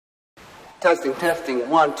Testing, testing,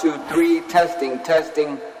 1, 2, 3, testing,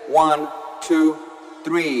 testing, 1, 2,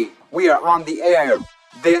 3. We are on the air.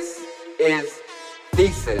 This is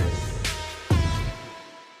Thesis.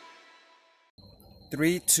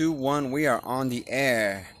 3, 2, 1, we are on the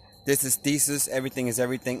air. This is Thesis, Everything is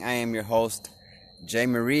Everything. I am your host, Jay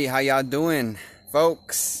Marie. How y'all doing,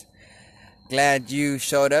 folks? Glad you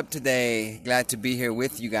showed up today. Glad to be here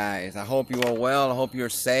with you guys. I hope you are well. I hope you're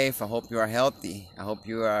safe. I hope you are healthy. I hope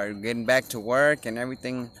you are getting back to work and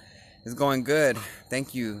everything is going good.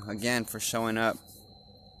 Thank you again for showing up.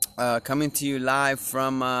 Coming to you live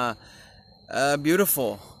from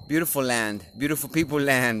beautiful land, beautiful people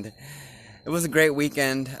land. It was a great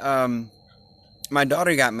weekend. My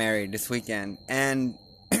daughter got married this weekend, and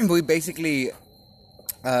we basically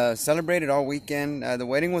celebrated all weekend. The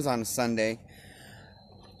wedding was on Sunday,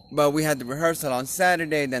 but we had the rehearsal on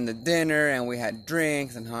Saturday, then the dinner, and we had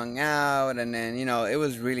drinks and hung out, and then, it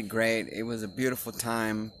was really great. It was a beautiful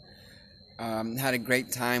time. Had a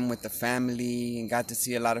great time with the family and got to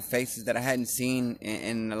see a lot of faces that I hadn't seen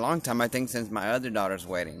in a long time. I think since my other daughter's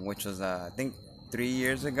wedding, which was, I think 3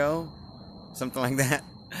 years ago, something like that.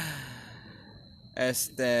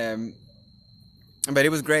 But it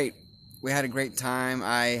was great. We had a great time.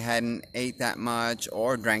 I hadn't ate that much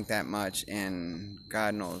or drank that much in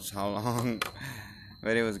God knows how long,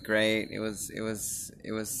 but it was great. It was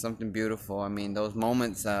something beautiful. I mean, those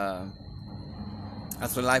moments.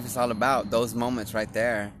 That's what life is all about. Those moments right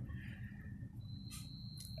there.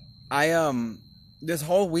 This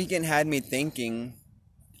whole weekend had me thinking.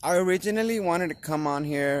 I originally wanted to come on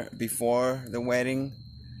here before the wedding.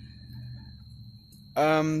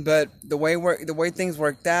 But the way things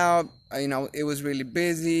worked out, it was really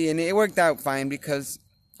busy, and it worked out fine because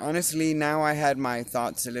honestly, now I had my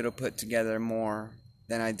thoughts a little put together more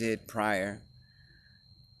than I did prior.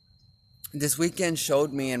 This weekend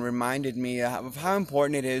showed me and reminded me of how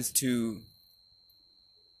important it is to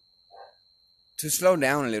slow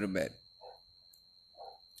down a little bit.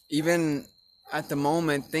 Even at the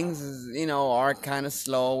moment, things, are kind of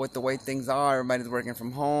slow with the way things are. Everybody's working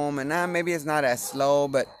from home, and maybe it's not as slow,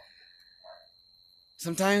 but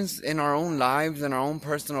sometimes in our own lives, in our own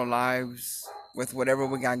personal lives, with whatever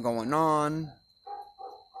we got going on,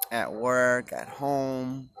 at work, at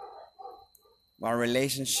home, our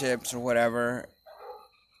relationships or whatever,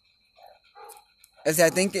 I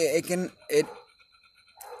think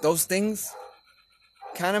those things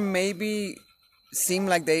kind of maybe seem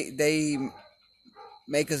like they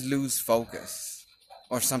make us lose focus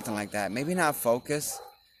or something like that. Maybe not focus,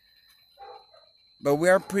 but we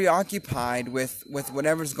are preoccupied with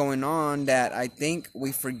whatever's going on that I think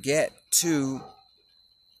we forget to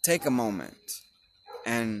take a moment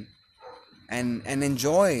and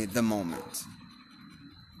enjoy the moment.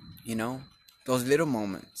 Those little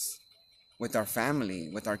moments with our family,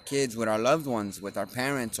 with our kids, with our loved ones, with our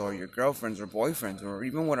parents or your girlfriends or boyfriends, or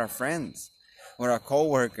even with our friends, with our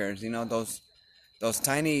co-workers, those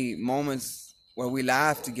tiny moments where we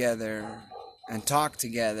laugh together and talk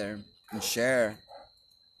together and share.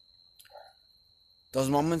 Those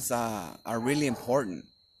moments are really important.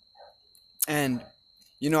 And,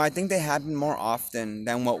 I think they happen more often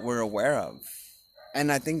than what we're aware of. And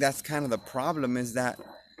I think that's kind of the problem, is that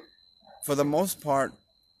for the most part,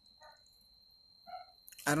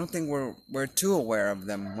 I don't think we're too aware of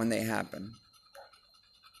them when they happen.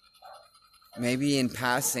 Maybe in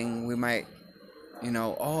passing, we might,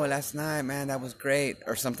 oh, last night, man, that was great,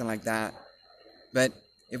 or something like that. But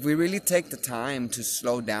if we really take the time to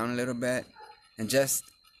slow down a little bit and just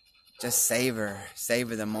savor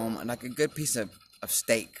the moment, like a good piece of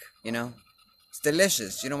steak, it's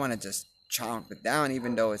delicious. You don't want to just chomp it down,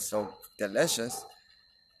 even though it's so delicious.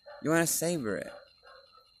 You want to savor it.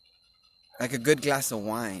 Like a good glass of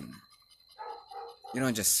wine. You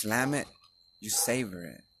don't just slam it, you savor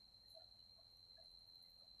it.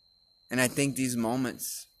 And I think these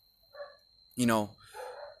moments,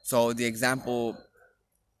 so the example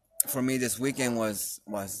for me this weekend was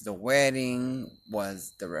the wedding,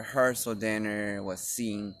 was the rehearsal dinner, was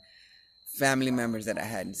seeing family members that I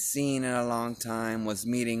hadn't seen in a long time, was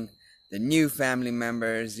meeting the new family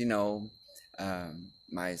members,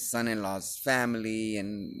 my son-in-law's family,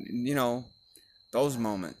 and, those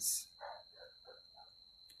moments.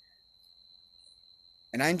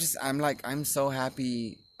 And I'm so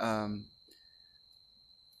happy that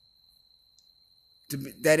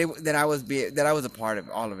I was a part of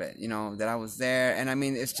all of it, that I was there. And I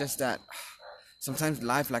mean, it's just that sometimes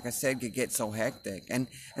life, like I said, could get so hectic, and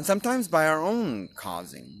sometimes by our own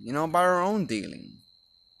causing, by our own dealing.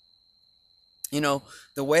 The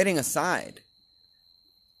wedding aside,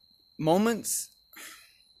 moments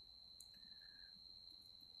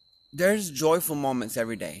there's joyful moments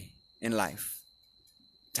every day in life,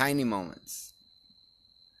 tiny moments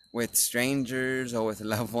with strangers or with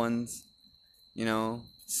loved ones,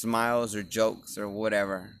 smiles or jokes or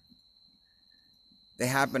whatever. They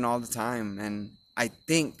happen all the time. And I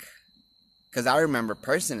think, because I remember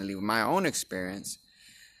personally with my own experience,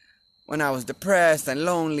 when I was depressed and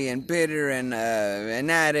lonely and bitter and an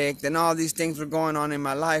addict and all these things were going on in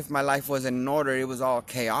my life wasn't in order. It was all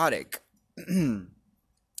chaotic.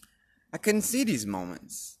 I couldn't see these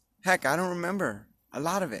moments. Heck, I don't remember a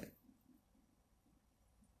lot of it.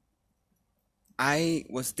 I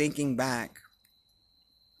was thinking back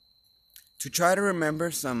to try to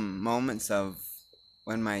remember some moments of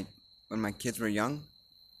when my kids were young.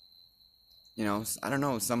 I don't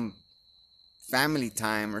know, some family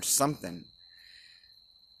time or something.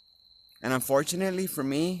 And unfortunately for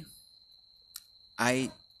me,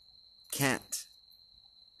 I can't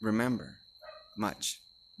remember much.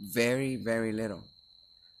 Very, very little.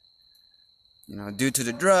 Due to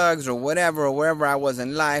the drugs or whatever, or wherever I was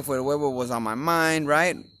in life, or whatever was on my mind,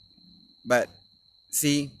 right? But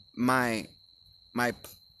see, my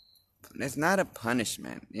it's not a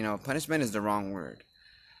punishment. Punishment is the wrong word.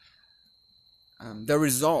 The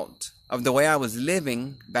result of the way I was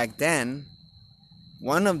living back then,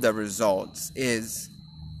 one of the results is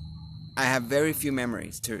I have very few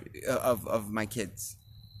memories of my kids.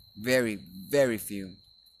 Very, very few.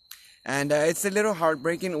 And it's a little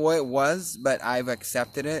heartbreaking. Well, it was, but I've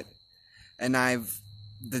accepted it, and I've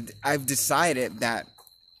decided that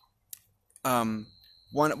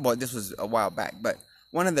this was a while back, but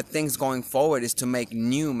one of the things going forward is to make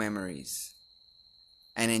new memories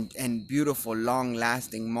and beautiful,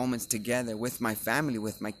 long-lasting moments together with my family,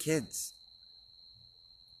 with my kids.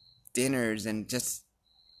 Dinners, and just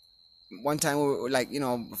one time we were like,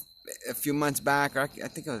 a few months back, or I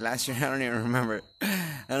think it was last year, I don't even remember.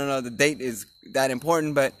 I don't know, the date is that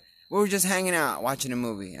important, but we were just hanging out, watching a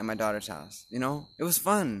movie at my daughter's house, It was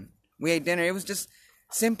fun. We ate dinner. It was just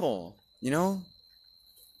simple,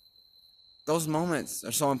 Those moments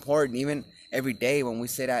are so important, even every day when we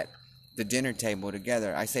sit at the dinner table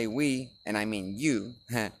together. I say we, and I mean you,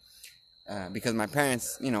 because my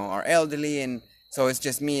parents, are elderly, and so it's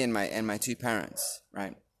just me and my two parents,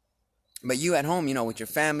 right? But you at home, with your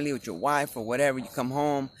family, with your wife or whatever, you come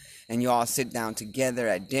home and you all sit down together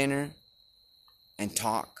at dinner and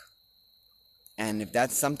talk. And if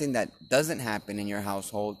that's something that doesn't happen in your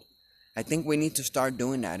household, I think we need to start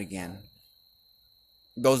doing that again.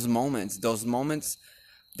 Those moments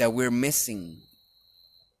that we're missing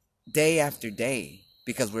day after day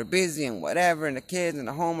because we're busy and whatever, and the kids and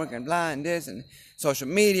the homework and blah and this and social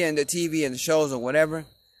media and the TV and the shows or whatever.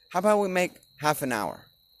 How about we make half an hour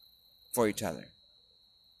for each other?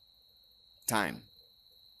 Time.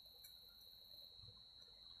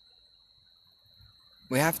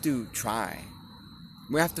 We have to try.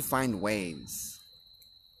 We have to find ways.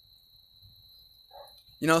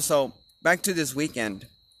 So back to this weekend.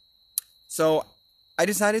 So I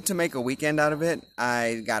decided to make a weekend out of it.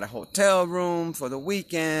 I got a hotel room for the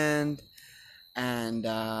weekend. And,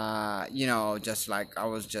 just like I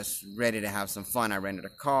was just ready to have some fun. I rented a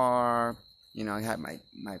car. I had my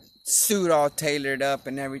suit all tailored up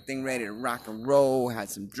and everything, ready to rock and roll. Had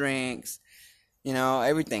some drinks.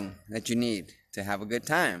 Everything that you need to have a good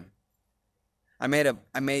time. I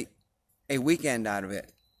made a weekend out of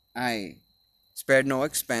it. I spared no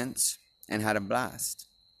expense and had a blast.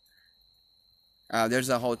 There's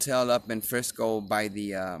a hotel up in Frisco by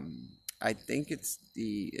the I think it's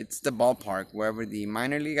the ballpark, wherever the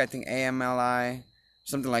minor league, I think AMLI,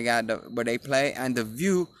 something like that, where they play. And the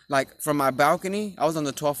view, like from my balcony, I was on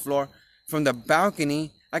the 12th floor. From the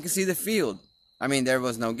balcony, I could see the field. I mean, there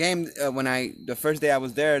was no game the first day I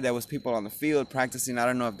was there. There was people on the field practicing. I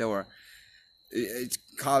don't know if they were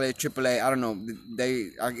college, AAA. I don't know.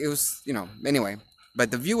 It was anyway. But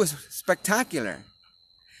the view was spectacular.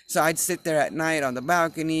 So I'd sit there at night on the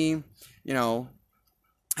balcony,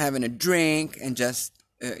 having a drink and just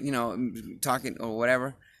talking or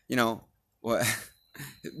whatever.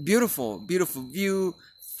 Beautiful view,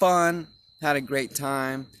 fun. Had a great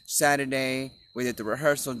time. Saturday, we did the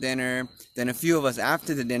rehearsal dinner. Then a few of us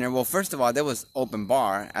after the dinner. Well, first of all, there was open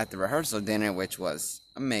bar at the rehearsal dinner, which was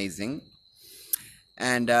amazing.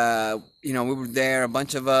 And, we were there, a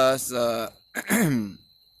bunch of us, and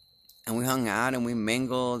we hung out and we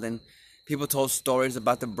mingled. And people told stories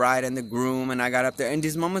about the bride and the groom. And I got up there. And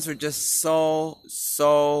these moments were just so,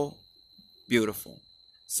 so beautiful.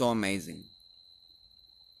 So amazing.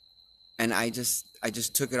 And I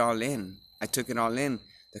just took it all in. I took it all in.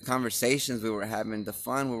 The conversations we were having, the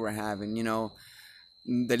fun we were having,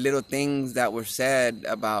 the little things that were said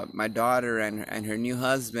about my daughter and her new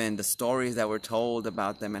husband, the stories that were told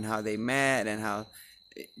about them and how they met and how,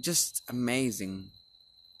 just amazing.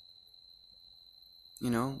 You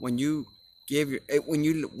know, when you give your, when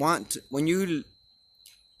you want, when you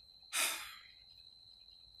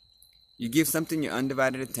give something your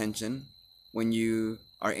undivided attention, when you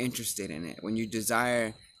are interested in it, when you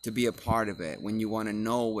desire to be a part of it, when you want to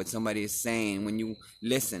know what somebody is saying, when you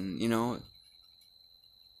listen, you know,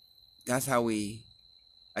 that's how we,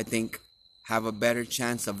 I think, have a better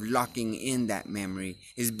chance of locking in that memory,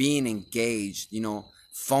 is being engaged, you know,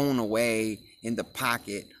 phone away in the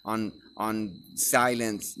pocket, on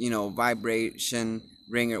silence, you know, vibration,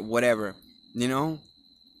 ringer, whatever, you know,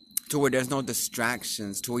 to where there's no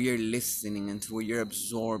distractions, to where you're listening and to where you're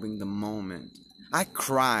absorbing the moment. I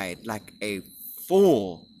cried like a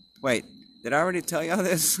fool. Wait, did I already tell y'all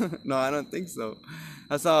this? No, I don't think so.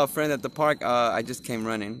 I saw a friend at the park. I just came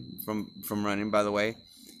running from running, by the way.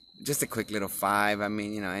 Just a quick little 5. I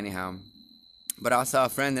mean, you know, anyhow. But I saw a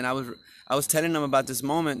friend, and I was telling them about this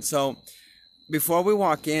moment. So before we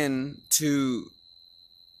walk in to,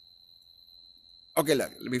 okay,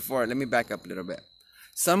 look, let me back up a little bit.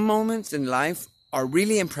 Some moments in life are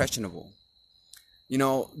really impressionable. You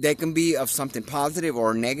know, they can be of something positive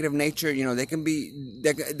or negative nature. You know, they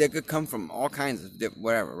could come from all kinds of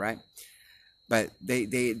whatever, right? But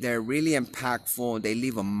they're really impactful. They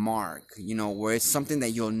leave a mark, you know, where it's something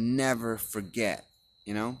that you'll never forget,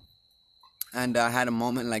 you know? And I had a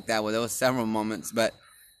moment like that. Well, there was several moments, but,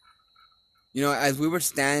 you know, as we were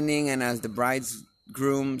standing and as the bride's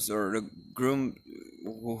grooms or the groom,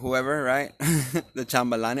 whoever, right? The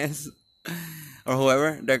chambelanes or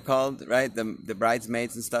whoever they're called, right? The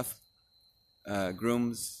bridesmaids and stuff,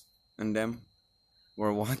 grooms and them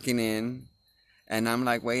were walking in, and I'm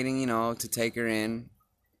like waiting, you know, to take her in.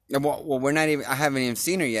 Well, we're not even, I haven't even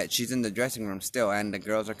seen her yet. She's in the dressing room still, and the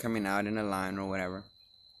girls are coming out in a line or whatever.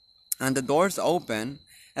 And the door's open,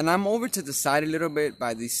 and I'm over to the side a little bit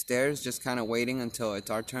by these stairs, just kind of waiting until it's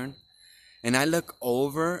our turn. And I look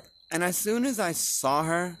over, and as soon as I saw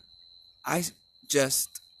her, I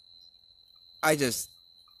just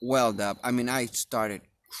welled up. I mean, I started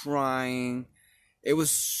crying. It was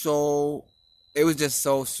just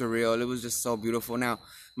so surreal. It was just so beautiful. Now,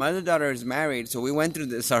 my other daughter is married, so we went through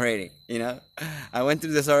this already, you know. I went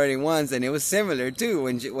through this already once, and it was similar too.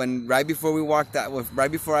 When right before we walked out, right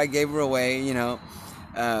before I gave her away, you know,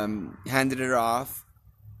 handed her off,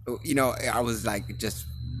 you know, I was like just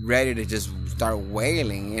ready to just start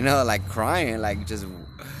wailing, you know, like crying, like just,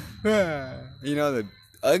 you know, the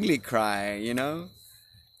ugly cry, you know.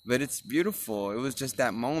 But it's beautiful. It was just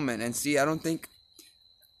that moment. And see, I don't think,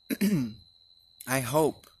 I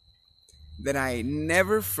hope that I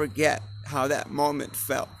never forget how that moment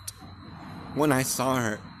felt when I saw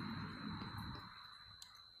her.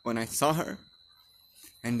 When I saw her,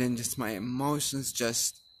 and then just my emotions,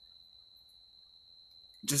 just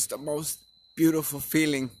the most beautiful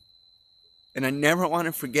feeling. And I never want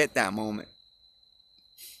to forget that moment.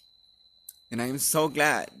 And I am so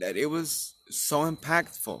glad that it was so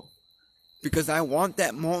impactful, because I want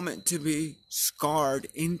that moment to be scarred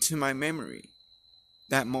into my memory.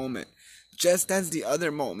 That moment. Just as the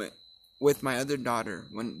other moment with my other daughter,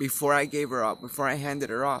 before I gave her up, before I handed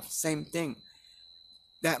her off, same thing.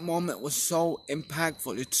 That moment was so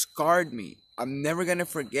impactful. It scarred me. I'm never going to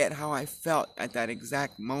forget how I felt at that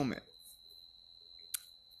exact moment.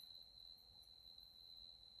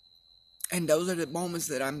 And those are the moments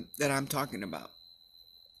that I'm talking about.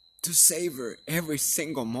 To savor every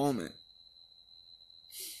single moment.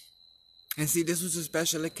 And see, this was a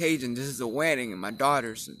special occasion. This is a wedding and my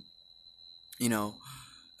daughter's, and, you know,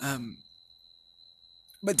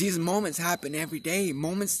 but these moments happen every day.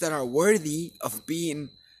 Moments that are worthy of being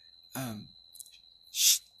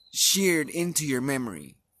seared into your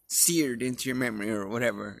memory, or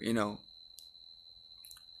whatever, you know.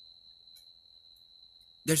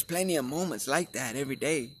 There's plenty of moments like that every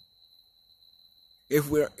day. If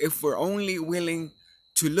we're only willing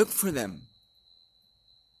to look for them.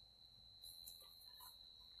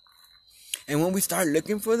 And when we start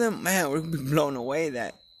looking for them, man, we'll be blown away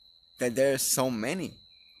that there's so many.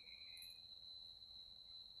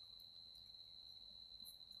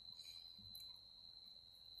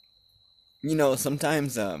 You know,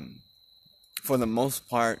 sometimes, for the most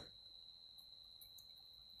part,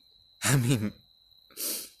 I mean,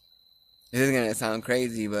 this is gonna sound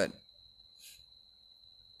crazy, but,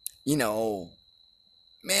 you know,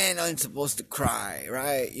 men aren't supposed to cry,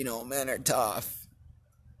 right? You know, men are tough.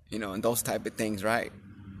 You know, and those type of things, right?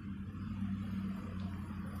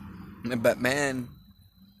 But man,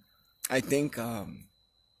 I think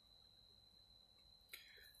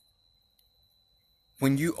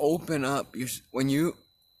when you open up when you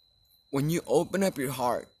open up your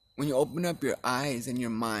heart, when you open up your eyes and your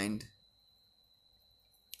mind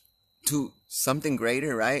to something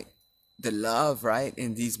greater, right? The love, right?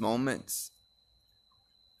 In these moments,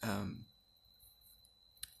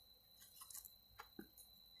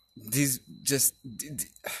 these just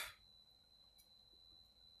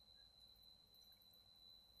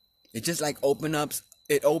it just like opens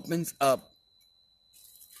up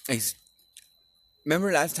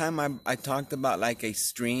remember last time I talked about like a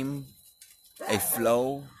stream, a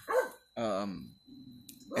flow, an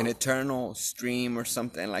eternal stream or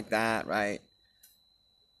something like that, right?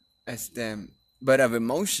 But of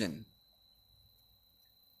emotion,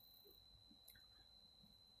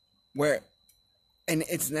 where, and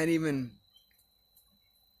it's not even,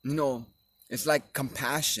 it's like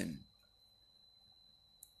compassion.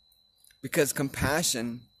 Because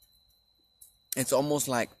compassion, it's almost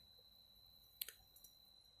like,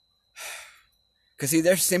 because see,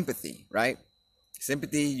 there's sympathy, right?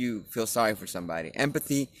 Sympathy, you feel sorry for somebody.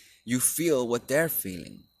 Empathy, you feel what they're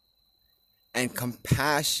feeling. And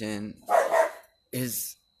compassion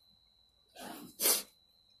is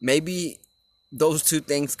maybe those two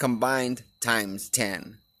things combined times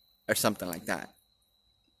 10 or something like that.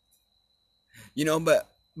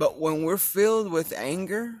 But when we're filled with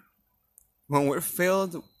anger, when we're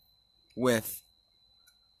filled with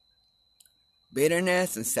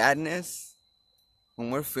bitterness and sadness,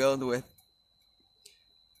 when we're filled with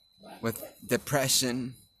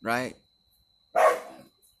depression, right?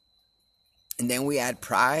 And then we add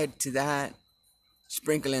pride to that.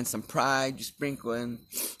 Sprinkle in some pride, you sprinkle in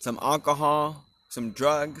some alcohol, some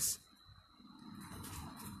drugs,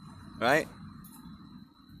 right?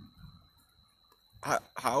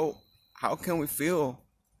 How can we feel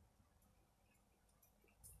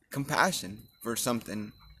compassion for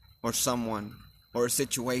something or someone or a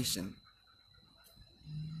situation?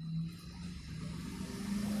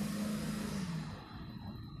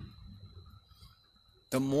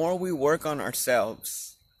 The more we work on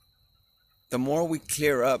ourselves, the more we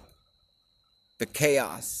clear up the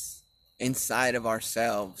chaos inside of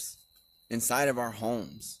ourselves, inside of our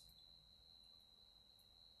homes,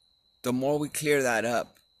 the more we clear that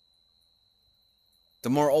up, the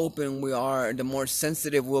more open we are, the more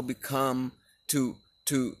sensitive we'll become to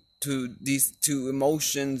these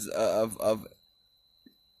emotions of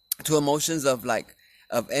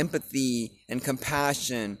empathy and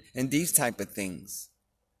compassion and these type of things.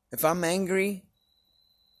 If I'm angry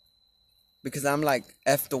because I'm like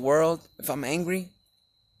F the world, if I'm angry,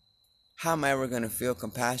 how am I ever going to feel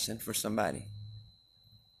compassion for somebody?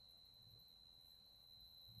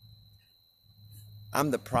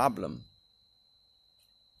 I'm the problem.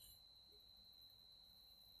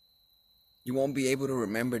 You won't be able to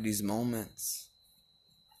remember these moments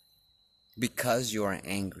because you are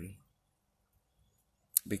angry,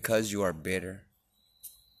 because you are bitter,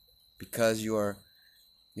 because you are,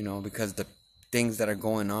 because the things that are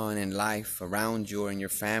going on in life around you or in your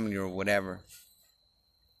family or whatever.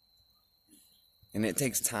 And it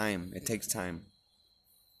takes time. It takes time.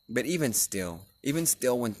 But even still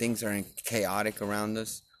when things are chaotic around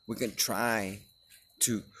us, we can try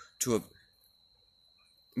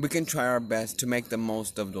we can try our best to make the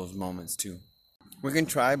most of those moments too. We can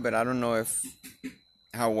try, but I don't know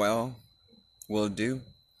how well we'll do.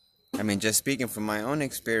 I mean, just speaking from my own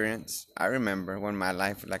experience, I remember when my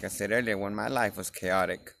life, like I said earlier, when my life was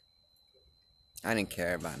chaotic, I didn't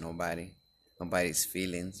care about nobody's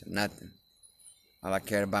feelings, nothing. All I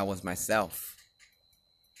cared about was myself.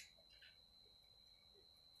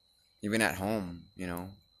 Even at home,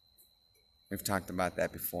 we've talked about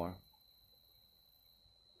that before.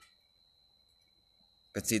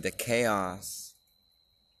 But see, the chaos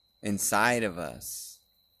inside of us,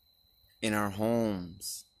 in our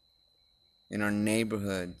homes, in our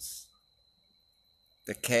neighborhoods,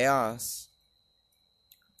 the chaos,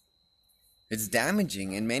 it's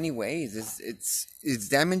damaging in many ways. It's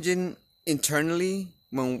damaging internally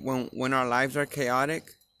when our lives are chaotic,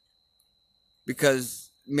 because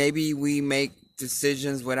maybe we make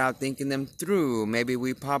decisions without thinking them through. Maybe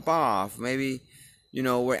we pop off. Maybe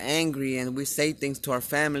we're angry and we say things to our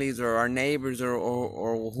families or our neighbors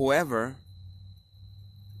or whoever,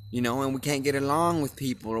 and we can't get along with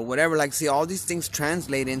people or whatever. Like, see, all these things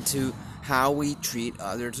translate into how we treat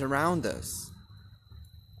others around us.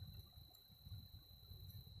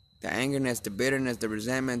 The angerness, the bitterness, the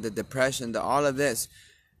resentment, the depression, all of this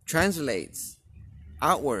translates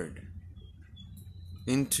outward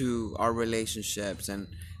into our relationships and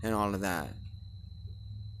all of that.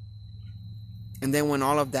 And then when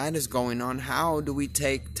all of that is going on, how do we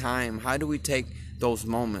take time? How do we take those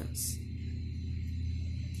moments.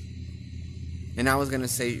 And I was going to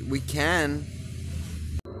say, we can,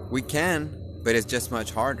 but it's just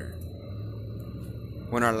much harder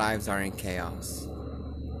when our lives are in chaos.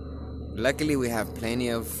 Luckily, we have plenty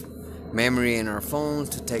of memory in our phones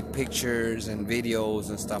to take pictures and videos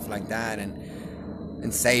and stuff like that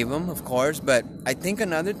and save them, of course. But I think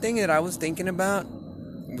another thing that I was thinking about,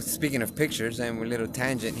 speaking of pictures, and we're a little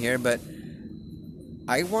tangent here, but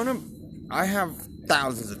I have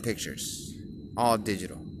thousands of pictures, all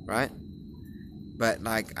digital, right? But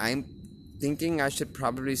like, I'm thinking I should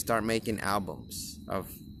probably start making albums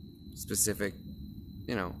of specific,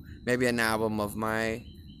 maybe an album of my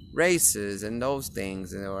races and those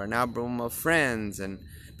things, or an album of friends. And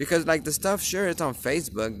because like the stuff, sure, it's on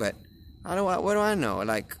Facebook, but what do I know?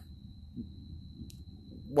 Like,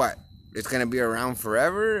 what? It's gonna be around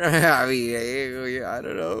forever? I mean, I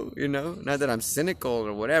don't know, not that I'm cynical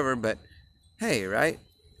or whatever, but hey, right?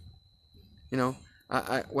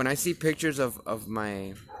 I when I see pictures of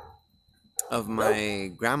my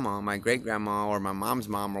grandma, my great grandma, or my mom's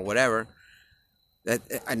mom, or whatever, that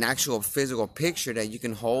an actual physical picture that you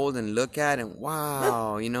can hold and look at, and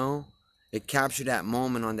wow, it captured that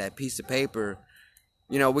moment on that piece of paper.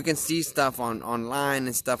 We can see stuff online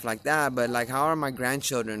and stuff like that, but like, how are my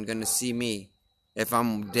grandchildren gonna see me if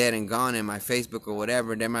I'm dead and gone in my Facebook or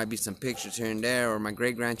whatever? There might be some pictures here and there, or my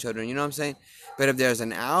great grandchildren, you know what I'm saying? But if there's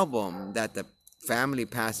an album that the family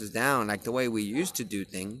passes down, like the way we used to do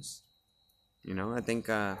things, I think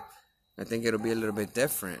it'll be a little bit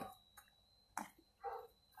different.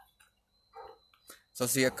 So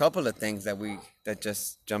see, a couple of things that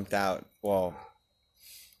just jumped out. Well,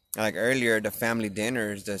 like earlier, the family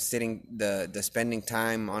dinners, the spending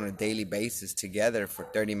time on a daily basis together for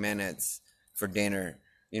 30 minutes for dinner,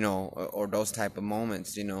 or those type of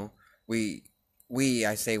moments, I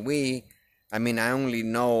say we, I mean, I only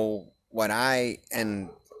know what I and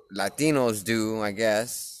Latinos do, I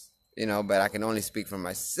guess, but I can only speak for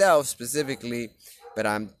myself specifically. But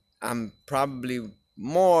I'm probably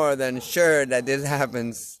more than sure that this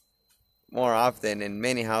happens more often in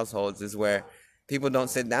many households, is where people don't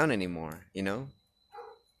sit down anymore,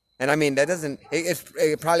 And I mean, that doesn't,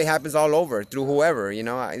 it probably happens all over through whoever,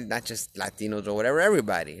 not just Latinos or whatever,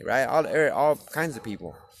 everybody, right? All kinds of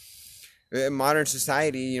people. In modern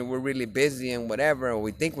society, we're really busy and whatever, or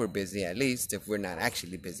we think we're busy, at least, if we're not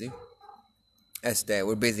actually busy.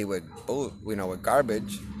 We're busy with with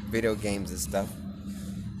garbage, video games and stuff.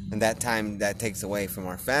 And that time, that takes away from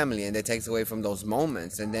our family, and that takes away from those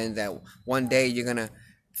moments. And then that one day you're going to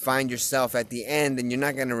find yourself at the end, and you're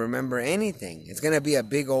not going to remember anything. It's going to be a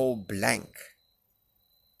big old blank.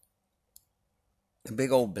 A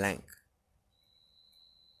big old blank.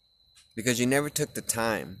 Because you never took the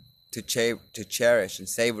time to cherish and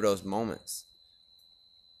savor those moments.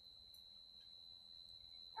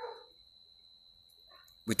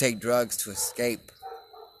 We take drugs to escape,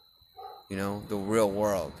 the real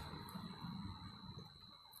world.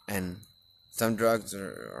 And some drugs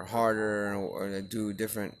are harder, or they do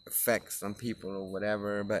different effects on people or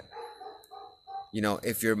whatever. But,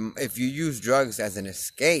 if you use drugs as an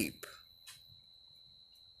escape,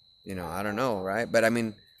 I don't know, right? But I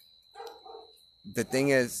mean, the thing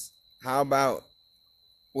is, how about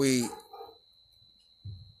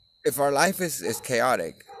if our life is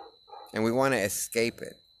chaotic and we want to escape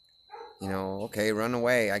it, okay, run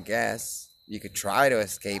away, I guess. You could try to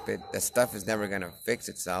escape it. That stuff is never going to fix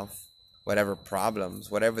itself. Whatever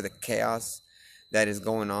problems, whatever the chaos that is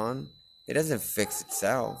going on, it doesn't fix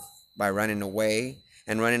itself by running away.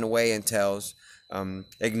 And running away entails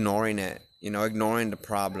ignoring it, ignoring the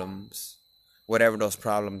problems, whatever those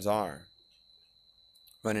problems are.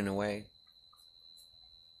 Running away.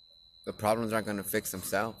 The problems aren't going to fix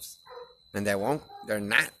themselves. And they won't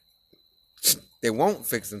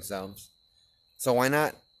fix themselves. So why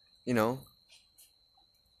not,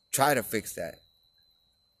 try to fix that?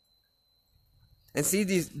 And see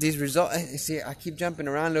these results. See, I keep jumping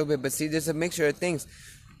around a little bit, but see, there's a mixture of things.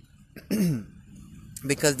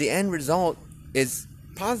 Because the end result is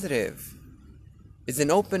positive. It's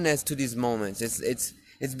an openness to these moments. It's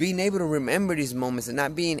being able to remember these moments and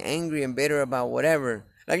not being angry and bitter about whatever.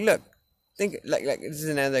 Like, look, think like this is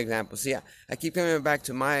another example. See, I keep coming back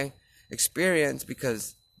to my experience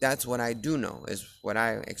because that's what I do know, is what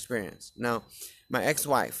I experienced. Now, my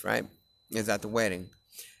ex-wife, right, is at the wedding.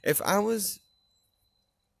 If I was,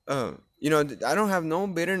 I don't have no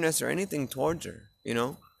bitterness or anything towards her,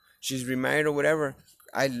 She's remarried or whatever.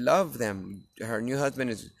 I love them. Her new husband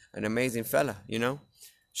is an amazing fella,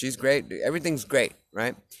 She's great. Everything's great,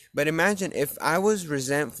 right? But imagine if I was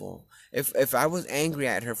resentful, if I was angry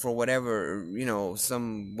at her for whatever,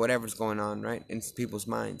 some whatever's going on, right, in people's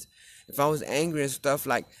minds. If I was angry and stuff,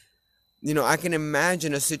 like, I can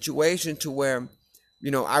imagine a situation to where,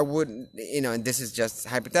 I wouldn't, and this is just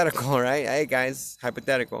hypothetical, right? Hey guys,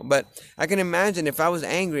 hypothetical. But I can imagine if I was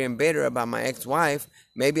angry and bitter about my ex-wife,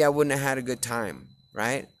 maybe I wouldn't have had a good time,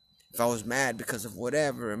 right? If I was mad because of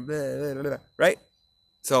whatever and blah, blah, blah, blah, right?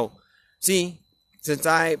 So, see, since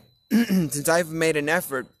I've made an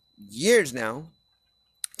effort years now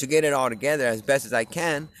to get it all together as best as I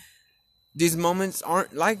can, these moments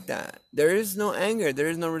aren't like that. There is no anger, there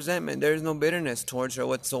is no resentment, there is no bitterness towards her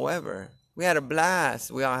whatsoever. We had a blast.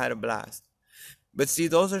 We all had a blast. But see,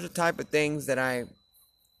 those are the type of things that I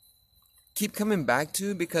keep coming back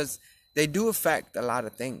to, because they do affect a lot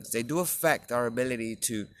of things. They do affect our ability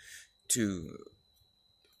to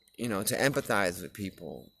empathize with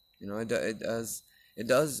people. It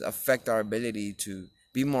does affect our ability to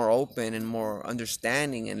be more open and more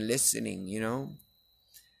understanding and listening,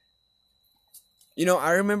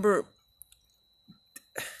 I remember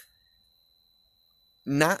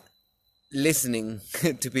not listening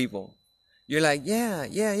to people. You're like,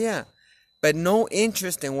 yeah, but no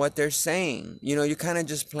interest in what they're saying. You're kind of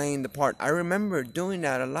just playing the part. I remember doing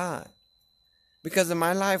that a lot because of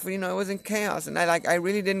my life. It was in chaos, and I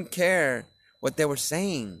really didn't care what they were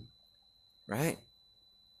saying, right?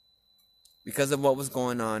 Because of what was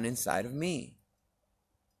going on inside of me.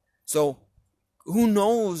 So who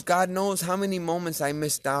knows? God knows how many moments I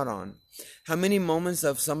missed out on. How many moments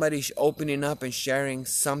of somebody opening up and sharing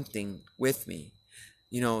something with me.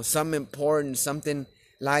 Something important, something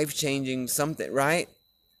life-changing, something, right?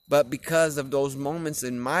 But because of those moments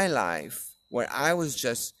in my life where I was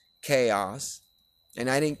just chaos and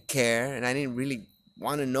I didn't care and I didn't really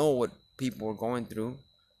want to know what people were going through,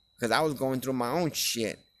 because I was going through my own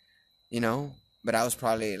shit, But I was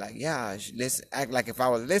probably like, yeah, I should act like if I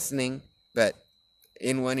was listening, but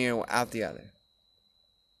in one ear, out the other.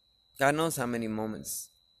 God knows how many moments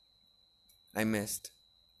I missed.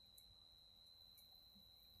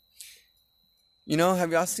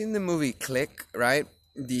 Have y'all seen the movie Click, right?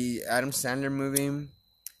 The Adam Sandler movie.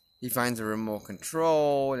 He finds a remote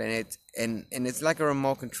control, and it's like a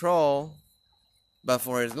remote control, but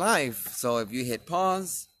for his life. So if you hit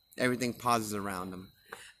pause, everything pauses around him.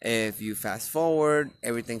 If you fast forward,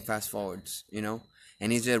 everything fast forwards,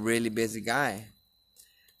 And he's a really busy guy.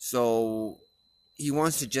 So he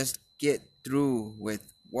wants to just get through with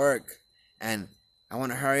work, and I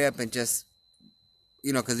want to hurry up and just,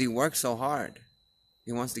 because he works so hard.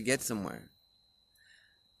 He wants to get somewhere.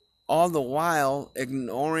 All the while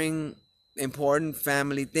ignoring important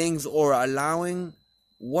family things or allowing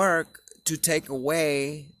work to take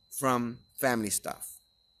away from family stuff.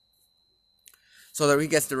 So that he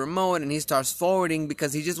gets the remote and he starts forwarding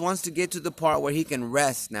because he just wants to get to the part where he can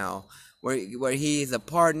rest now. Where he is a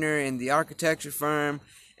partner in the architecture firm,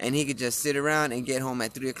 and he could just sit around and get home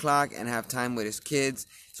at 3 o'clock and have time with his kids.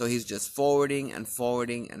 So he's just forwarding and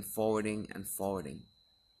forwarding and forwarding and forwarding.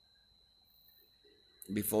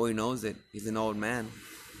 Before he knows it, he's an old man.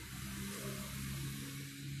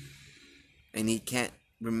 And he can't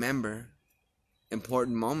remember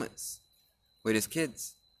important moments with his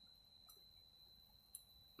kids.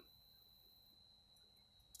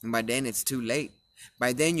 And by then it's too late.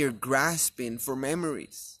 By then you're grasping for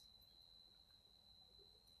memories.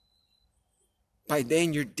 By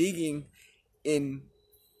then you're digging in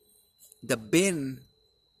the bin,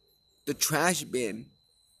 the trash bin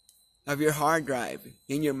of your hard drive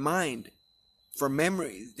in your mind for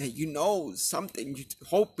memories that something you're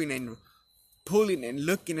hoping and pulling and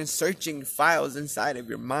looking and searching files inside of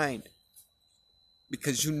your mind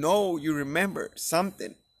because you remember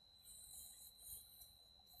something.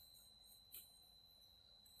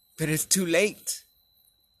 But it's too late.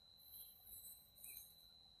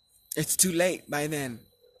 It's too late by then.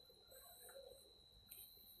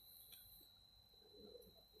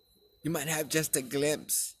 You might have just a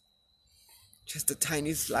glimpse, just a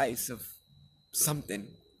tiny slice of something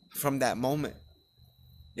from that moment,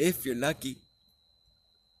 if you're lucky.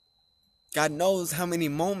 God knows how many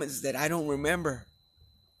moments that I don't remember.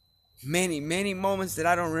 Many, many moments that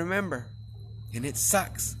I don't remember. And it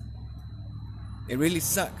sucks. It really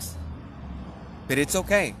sucks. But it's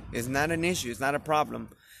okay. It's not an issue. It's not a problem.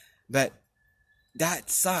 But that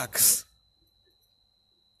sucks.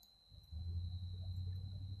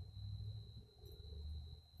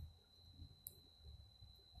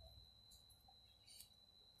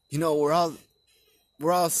 We're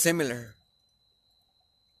all similar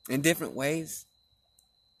in different ways.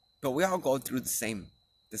 But we all go through the same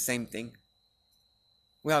the same thing.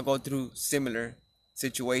 We all go through similar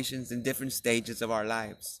situations in different stages of our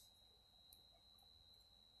lives.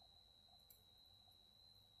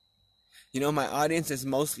 My audience is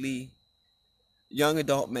mostly young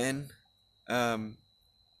adult men,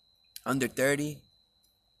 under 30,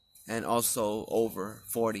 and also over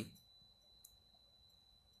 40.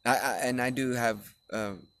 I do have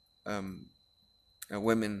a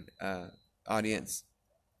women audience.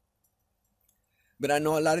 But I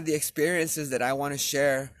know a lot of the experiences that I want to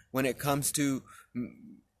share when it comes to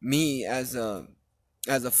me as a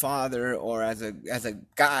father or as a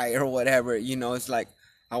guy or whatever. It's like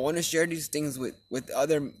I want to share these things with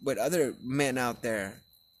other men out there,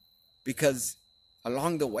 because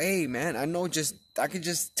along the way, man, I could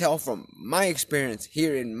just tell from my experience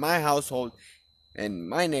here in my household and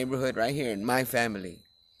my neighborhood right here in my family,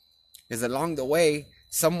 is along the way,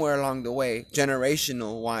 somewhere along the way,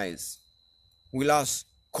 generational wise, we lost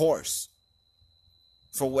course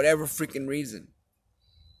for whatever freaking reason.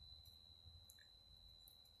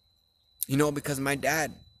 Because my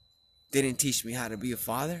dad didn't teach me how to be a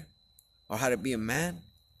father or how to be a man.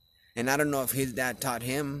 And I don't know if his dad taught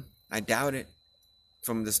him. I doubt it,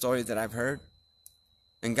 from the stories that I've heard.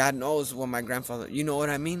 And God knows what my grandfather, you know what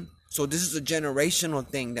I mean? So this is a generational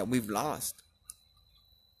thing that we've lost.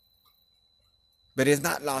 But it's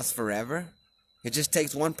not lost forever. It just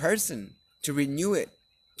takes one person to renew it,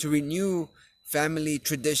 to renew family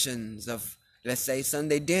traditions of, let's say,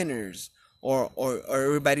 Sunday dinners, or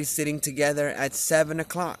everybody sitting together at 7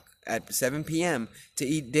 o'clock, at 7 p.m. to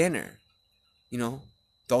eat dinner.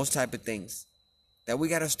 Those type of things that we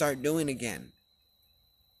got to start doing again.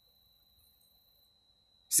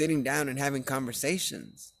 Sitting down and having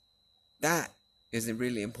conversations. That is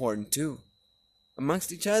really important too.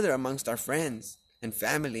 Amongst each other, amongst our friends and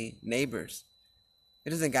family, neighbors. It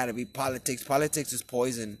doesn't got to be politics. Politics is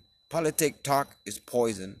poison. Politic talk is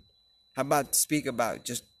poison. How about speak about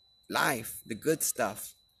just life, the good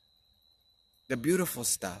stuff, the beautiful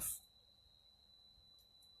stuff?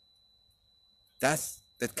 That's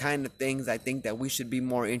the kind of things I think that we should be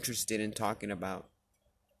more interested in talking about.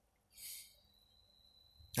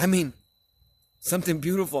 I mean, something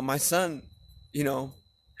beautiful. My son, he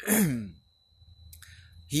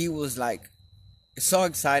was like so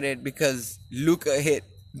excited because Luka hit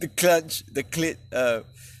the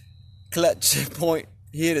clutch point.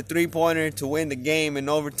 He hit a 3-pointer to win the game in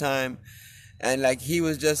overtime, and like he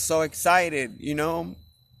was just so excited,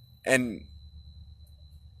 and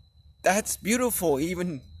that's beautiful.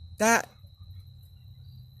 Even that,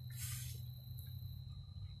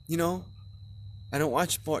 I don't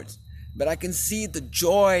watch sports, but I can see the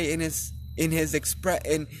joy in his express,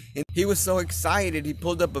 and he was so excited. He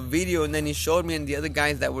pulled up a video and then he showed me and the other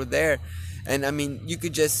guys that were there, and I mean, you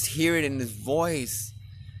could just hear it in his voice.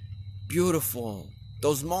 Beautiful.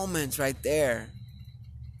 Those moments right there.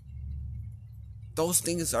 Those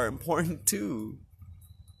things are important too.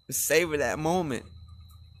 Savor that moment.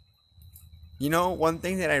 One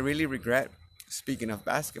thing that I really regret, speaking of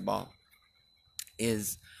basketball,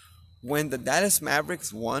 is when the Dallas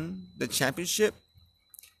Mavericks won the championship.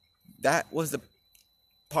 That was the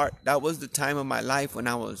time of my life when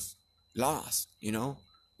I was lost,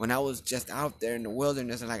 when I was just out there in the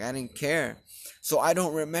wilderness and like I didn't care. So I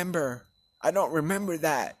don't remember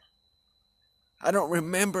that. I don't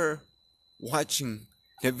remember watching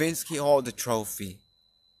Nowitzki hold the trophy.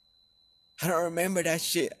 I don't remember that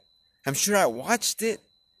shit. I'm sure I watched it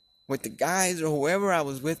with the guys or whoever I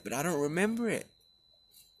was with, but I don't remember it.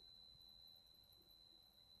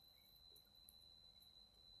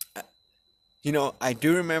 I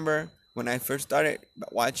do remember when I first started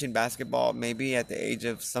watching basketball, maybe at the age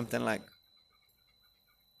of something like,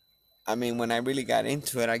 when I really got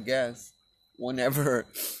into it, I guess, whenever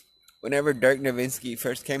Dirk Nowitzki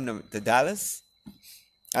first came to Dallas.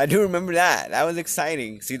 I do remember that. That was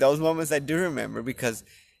exciting. See, those moments I do remember because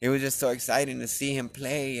it was just so exciting to see him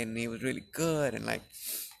play, and he was really good, and like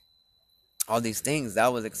all these things.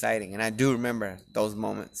 That was exciting, and I do remember those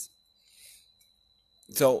moments.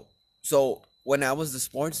 So when I was the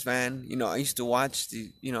sports fan, I used to watch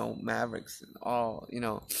the, Mavericks and all,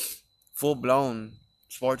 full-blown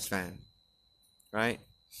sports fan, right?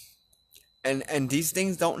 And these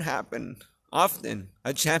things don't happen often.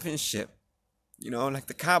 A championship, like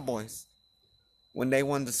the Cowboys, when they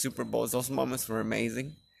won the Super Bowls, those moments were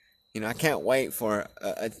amazing. I can't wait for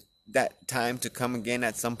that time to come again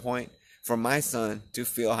at some point for my son to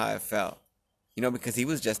feel how it felt, because he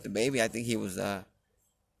was just a baby. I think he was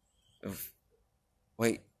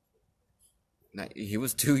he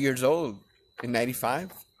was 2 years old in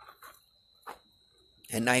 95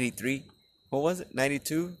 and 93. What was it?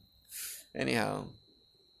 92? Anyhow,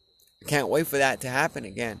 I can't wait for that to happen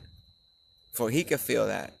again. For he could feel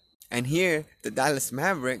that. And here, the Dallas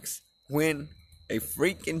Mavericks win a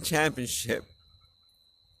freaking championship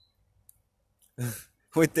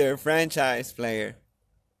with their franchise player,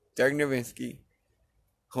 Dirk Nowitzki,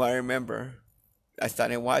 who I remember I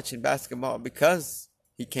started watching basketball because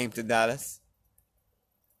he came to Dallas.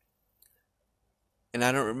 And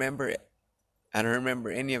I don't remember it. I don't remember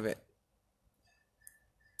any of it.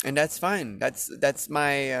 And that's fine. That's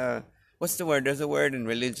my what's the word? There's a word in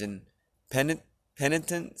religion.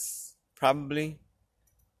 Penitence, probably.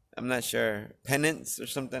 I'm not sure. Penance or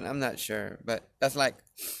something. I'm not sure. But that's like,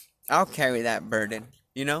 I'll carry that burden,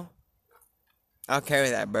 you know? I'll carry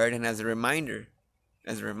that burden as a reminder.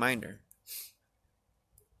 As a reminder.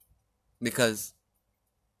 Because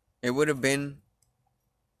it would have been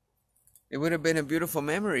a beautiful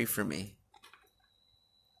memory for me.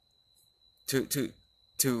 To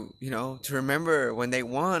remember when they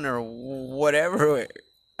won or whatever.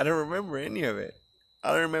 I don't remember any of it.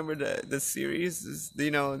 I don't remember the series,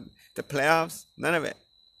 the playoffs. None of it.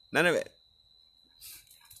 None of it.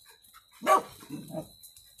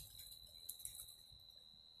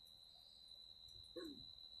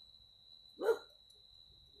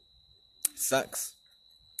 Sucks.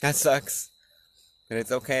 That sucks. But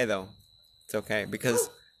it's okay though. It's okay because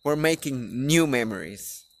we're making new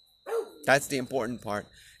memories. That's the important part.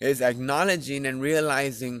 Is acknowledging and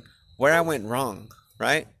realizing where I went wrong,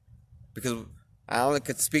 right? Because I only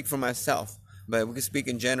could speak for myself, but we can speak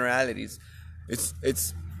in generalities.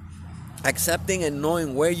 It's accepting and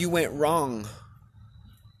knowing where you went wrong,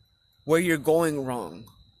 where you're going wrong.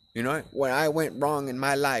 You know, where I went wrong in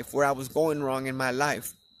my life, where I was going wrong in my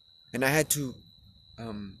life, and I had to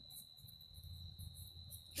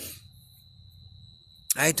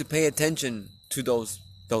pay attention to those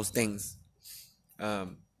things.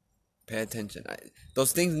 Pay attention.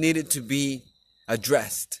 Those things needed to be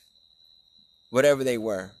addressed, whatever they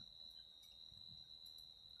were.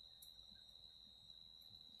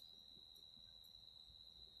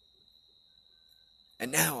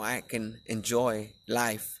 And now I can enjoy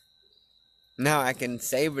life. Now I can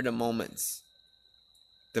savor the moments,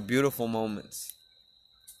 the beautiful moments,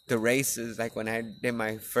 the races, like when I did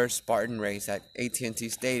my first Spartan race at AT&T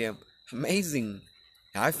Stadium. Amazing.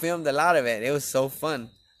 I filmed a lot of it. It was so fun.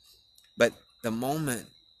 But the moment,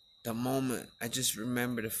 I just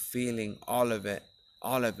remember the feeling, all of it.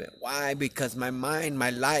 Why? Because my mind, my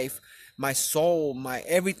life, my soul, my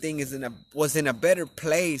everything was in a better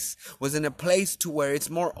place, was in a place to where it's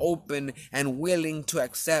more open and willing to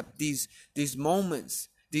accept these moments,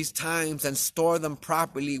 these times, and store them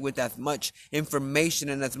properly with as much information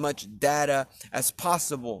and as much data as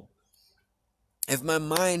possible. If my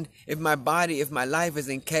mind, if my body, if my life is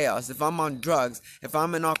in chaos, if I'm on drugs, if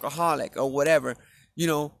I'm an alcoholic or whatever,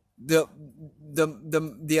 the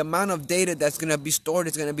amount of data that's going to be stored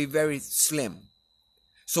is going to be very slim.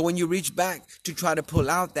 So when you reach back to try to pull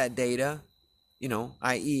out that data,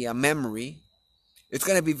 i.e. a memory, it's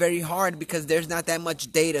going to be very hard because there's not that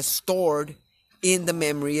much data stored in the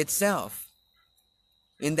memory itself,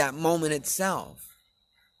 in that moment itself.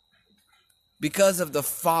 Because of the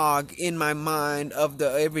fog in my mind of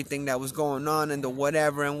the everything that was going on and the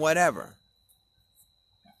whatever and whatever.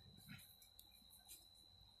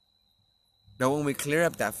 But when we clear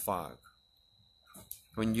up that fog,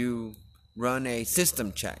 when you run a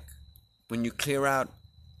system check, when you clear out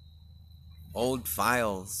old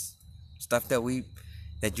files, stuff that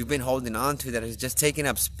you've been holding on to that is just taking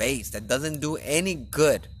up space, that doesn't do any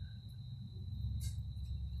good.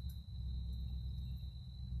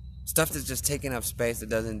 Stuff that's just taking up space that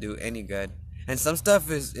doesn't do any good. And some stuff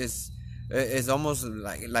is almost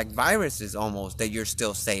like viruses almost that you're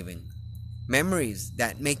still saving. Memories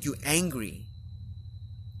that make you angry.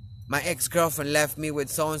 My ex-girlfriend left me with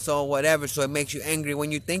so-and-so whatever, so it makes you angry when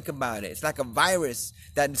you think about it. It's like a virus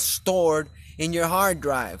that's stored in your hard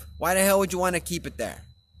drive. Why the hell would you want to keep it there?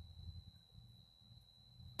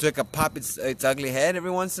 So it could pop its ugly head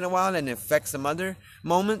every once in a while and affect some other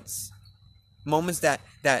moments. Moments that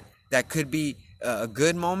could be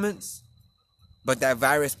good moments, but that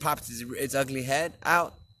virus pops its ugly head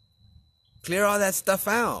out. Clear all that stuff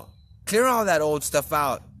out. Clear all that old stuff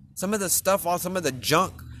out. Some of the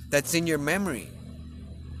junk that's in your memory.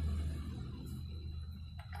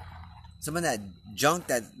 Some of that junk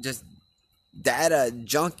that just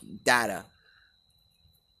junk data.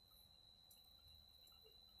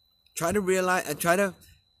 Try to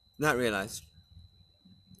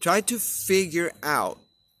figure out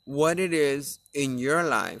what it is in your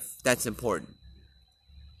life that's important.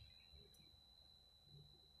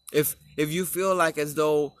 If you feel like as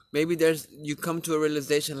though maybe you come to a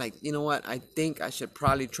realization like, you know what, I think I should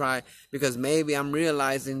probably try, because maybe I'm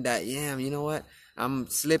realizing that, yeah, you know what, I'm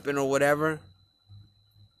slipping or whatever.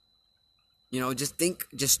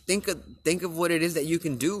 Think of what it is that you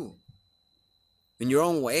can do in your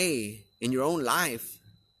own way, in your own life.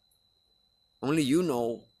 Only you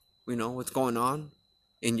know what's going on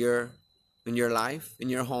in your life, in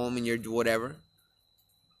your home, in your whatever.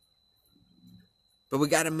 But we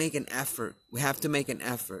got to make an effort. We have to make an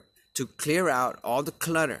effort to clear out all the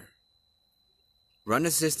clutter. Run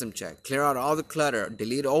a system check, clear out all the clutter,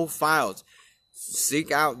 delete old files,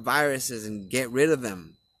 seek out viruses and get rid of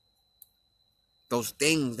them. Those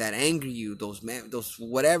things that anger you, those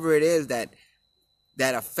whatever it is that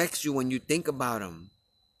affects you when you think about them.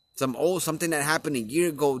 Something that happened a year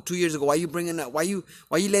ago, 2 years ago. Why you bringing up? Why you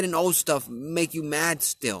letting old stuff make you mad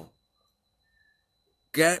still?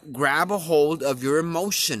 Grab a hold of your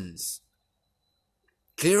emotions.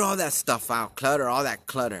 Clear all that stuff out. Clutter, all that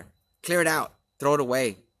clutter. Clear it out. Throw it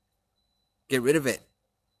away. Get rid of it.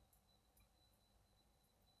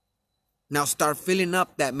 Now start filling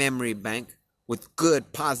up that memory bank with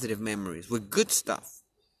good, positive memories, with good stuff.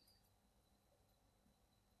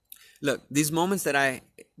 Look, these moments that I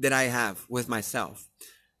have with myself.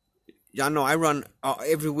 Y'all know I run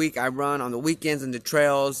every week. I run on the weekends in the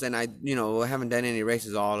trails, and I haven't done any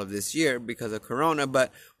races all of this year because of Corona.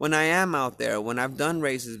 But when I am out there, when I've done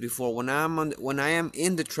races before, when I am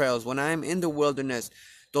in the trails, when I am in the wilderness,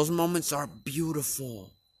 those moments are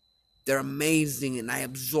beautiful. They're amazing, and I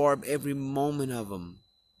absorb every moment of them.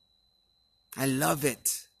 I love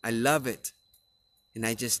it. And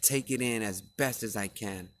I just take it in as best as I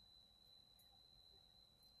can.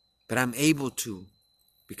 But I'm able to,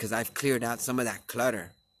 because I've cleared out some of that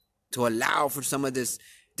clutter, to allow for some of this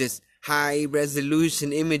high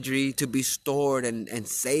resolution imagery to be stored and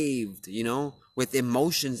saved, with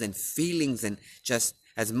emotions and feelings, and just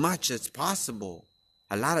as much as possible.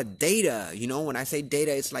 A lot of data, when I say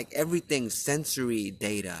data, it's like everything, sensory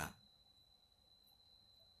data.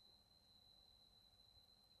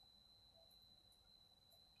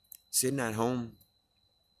 Sitting at home.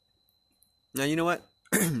 Now, you know what?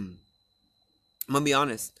 I'm gonna be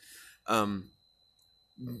honest. I've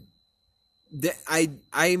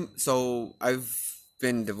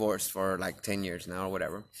been divorced for like 10 years now or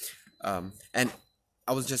whatever. And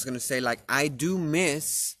I was just gonna say, like, I do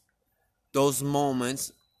miss those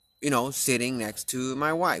moments, sitting next to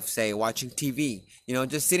my wife, say watching TV,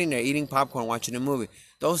 just sitting there eating popcorn, watching a movie.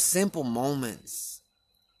 Those simple moments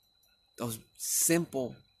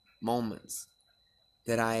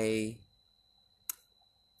that I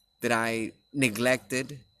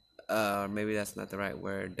neglected, or maybe that's not the right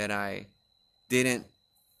word, that I didn't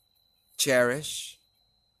cherish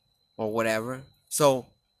or whatever. So,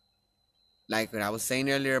 like what I was saying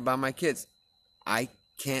earlier about my kids, I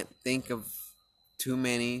can't think of too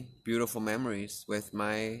many beautiful memories with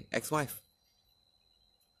my ex-wife.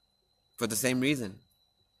 For the same reason.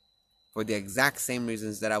 For the exact same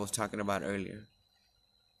reasons that I was talking about earlier.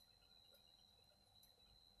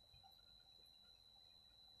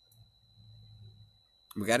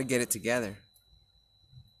 We got to get it together.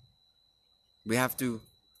 We have to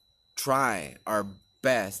try our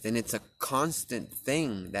best, and it's a constant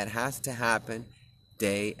thing that has to happen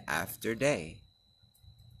day after day.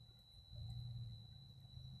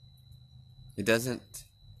 It doesn't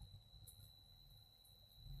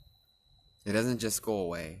just go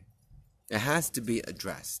away. It has to be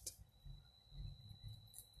addressed.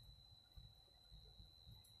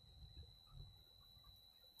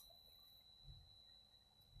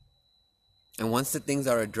 And once the things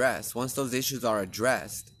are addressed, once those issues are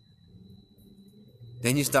addressed,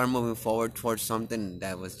 then you start moving forward towards something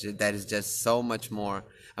that is just so much more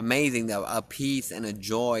amazing, a peace and a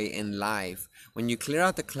joy in life. When you clear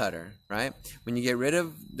out the clutter, right? When you get rid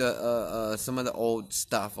of the some of the old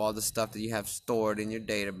stuff, all the stuff that you have stored in your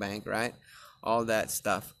data bank, right? All that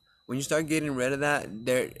stuff. When you start getting rid of that,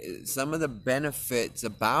 some of the benefits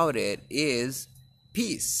about it is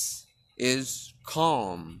peace, is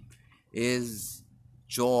calm, is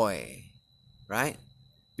joy, right?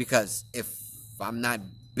 Because if I'm not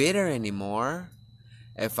bitter anymore,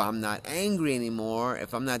 if I'm not angry anymore,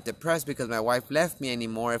 if I'm not depressed because my wife left me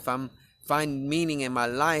anymore, if I'm find meaning in my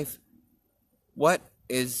life, what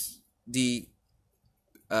is the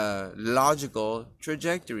logical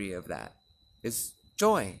trajectory of that? It's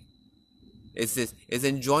joy. It's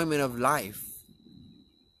enjoyment of life.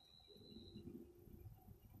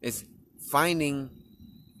 It's finding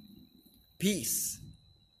peace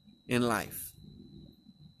in life.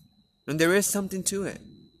 And there is something to it.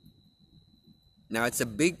 Now it's a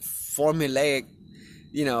big formulaic,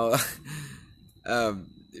 you know, um,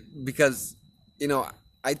 because,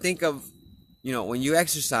 I think of, when you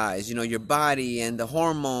exercise, your body and the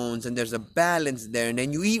hormones, and there's a balance there, and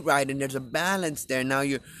then you eat right and there's a balance there. Now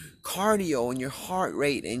your cardio and your heart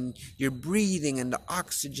rate and your breathing and the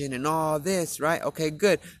oxygen and all this, right? Okay,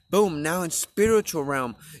 good. Boom. Now in spiritual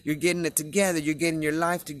realm, you're getting it together. You're getting your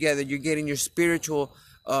life together. You're getting your spiritual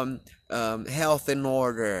health in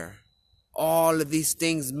order. All of these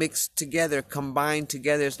things mixed together, combined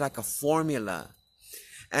together, it's like a formula.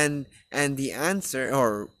 And the answer,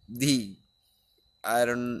 or the,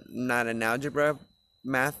 not an algebra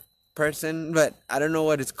math person, but I don't know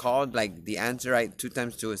what it's called, like the answer, right? 2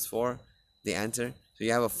 times 2 is 4, the answer. So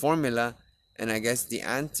you have a formula, and I guess the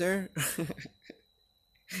answer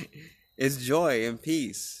is joy and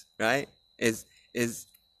peace, right? Is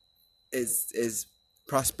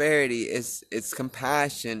prosperity, it's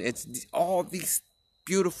compassion, it's all these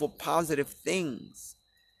beautiful positive things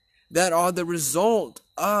that are the result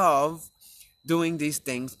of doing these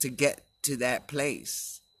things to get to that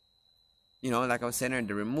place. Like I was saying,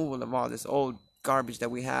 the removal of all this old garbage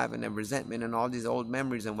that we have, and the resentment and all these old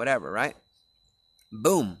memories and whatever, right?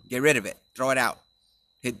 Boom, get rid of it, throw it out,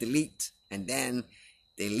 hit delete, and then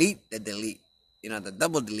delete the delete, the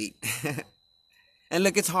double delete. And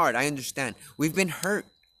look, it's hard, I understand. We've been hurt,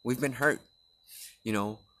 in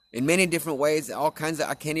many different ways, all kinds of,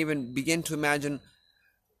 I can't even begin to imagine.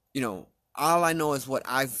 All I know is what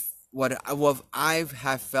I've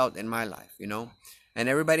have felt in my life, and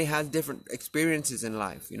everybody has different experiences in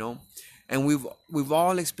life, and we've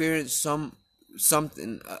all experienced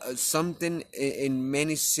something in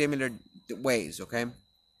many similar ways, okay?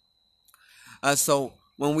 So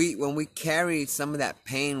when we carry some of that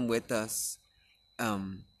pain with us,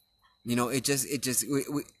 it just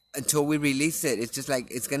we until we release it, it's just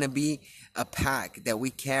like it's gonna be a pack that we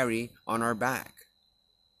carry on our back.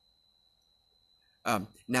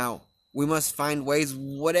 Now we must find ways,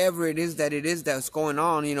 whatever it is that's going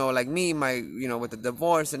on, like me, with the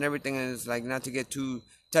divorce and everything, and it's like, not to get too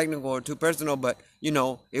technical or too personal, but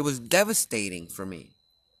it was devastating for me.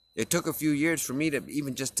 It took a few years for me to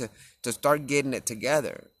even just to start getting it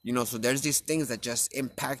together, so there's these things that just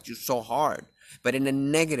impact you so hard, but in a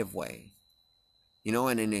negative way,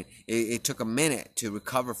 and it took a minute to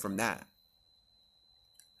recover from that.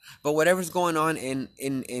 But whatever's going on in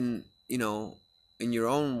your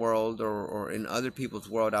own world, or in other people's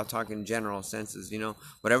world, I'll talk in general senses,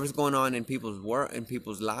 whatever's going on in people's in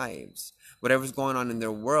people's lives, whatever's going on in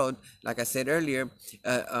their world, like I said earlier,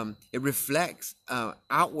 it reflects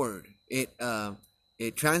outward. It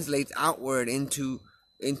translates outward into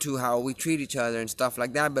how we treat each other and stuff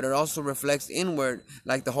like that, but it also reflects inward,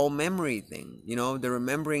 like the whole memory thing, the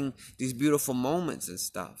remembering these beautiful moments and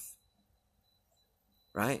stuff,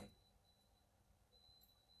 right?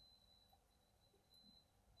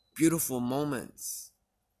 Beautiful moments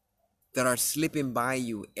that are slipping by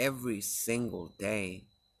you every single day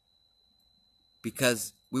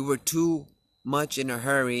because we were too much in a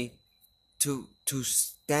hurry to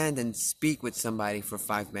stand and speak with somebody for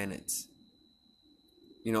 5 minutes.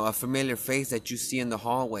 A familiar face that you see in the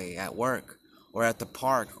hallway, at work, or at the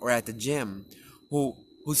park, or at the gym, who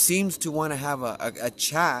seems to want to have a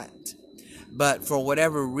chat, but for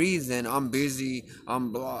whatever reason, I'm busy,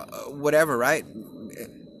 I'm blah, whatever, right?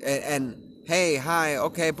 And hey, hi,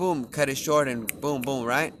 okay, boom, cut it short, and boom,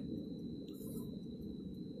 right?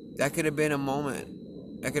 That could have been a moment.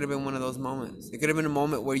 That could have been one of those moments. It could have been a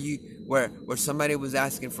moment where somebody was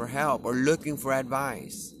asking for help or looking for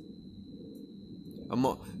advice.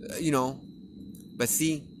 But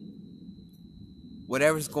see,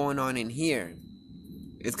 whatever's going on in here,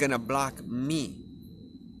 it's gonna block me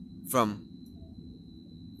from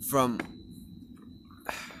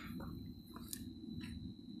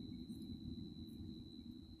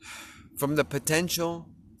the potential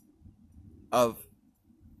of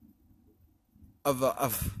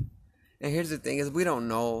and here's the thing is we don't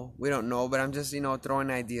know, but I'm just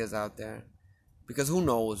throwing ideas out there, because who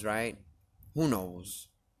knows, right? Who knows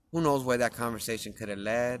where that conversation could have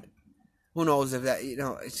led? Who knows if that,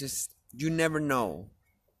 it's just, you never know,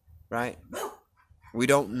 right? We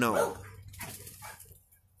don't know.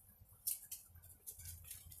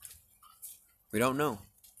 We don't know,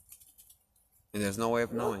 and there's no way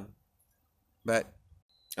of knowing. But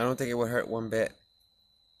I don't think it would hurt one bit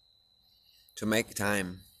to make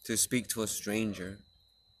time to speak to a stranger,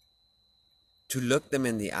 to look them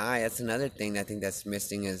in the eye. That's another thing I think that's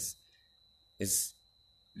missing, is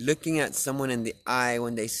looking at someone in the eye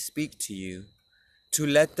when they speak to you, to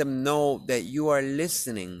let them know that you are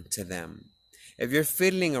listening to them. if you're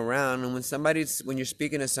fiddling around, and when you're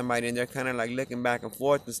speaking to somebody and they're kind of like looking back and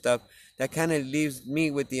forth and stuff, that kind of leaves me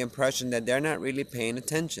with the impression that they're not really paying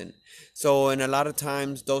attention. So in a lot of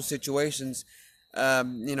times, those situations, get a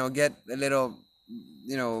little,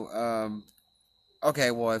 okay,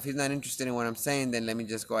 well, if he's not interested in what I'm saying, then let me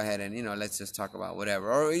just go ahead and, let's just talk about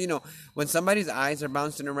whatever. Or, when somebody's eyes are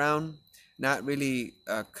bouncing around, not really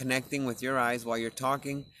connecting with your eyes while you're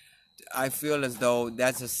talking, I feel as though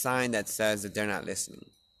that's a sign that says that they're not listening.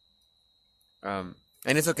 And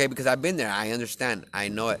it's okay, because I've been there. I understand. I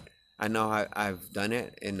know it. I know I've done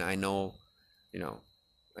it, and I know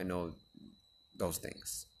those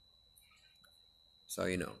things. So,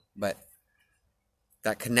 but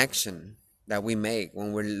that connection that we make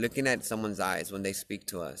when we're looking at someone's eyes when they speak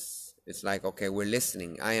to us, it's like, okay, we're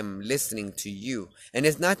listening. I am listening to you. And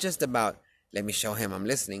it's not just about, let me show him I'm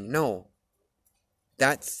listening. No,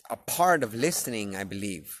 that's a part of listening, I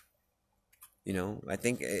believe. I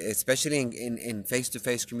think especially in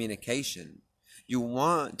face-to-face communication, you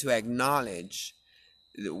want to acknowledge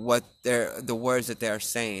the words that they're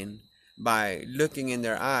saying by looking in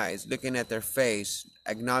their eyes, looking at their face,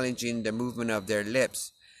 acknowledging the movement of their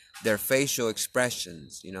lips, their facial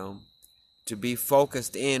expressions, to be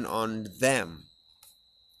focused in on them,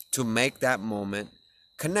 to make that moment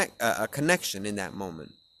a connection in that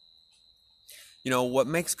moment. What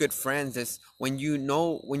makes good friends is when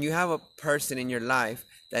you have a person in your life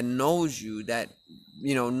that knows you, that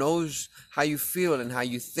knows how you feel and how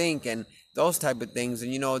you think and those type of things,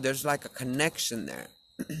 and there's like a connection there.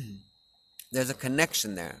 There's a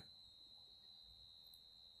connection there.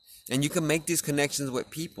 And you can make these connections with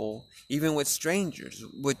people, even with strangers,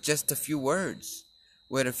 with just a few words,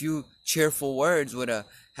 with a few cheerful words, with a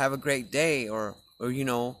have a great day, or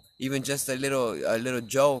even just a little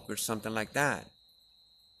joke or something like that.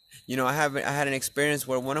 I had an experience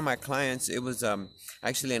where one of my clients, it was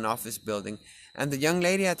actually an office building, and the young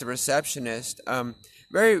lady at the receptionist,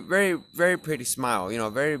 very, very, very pretty smile,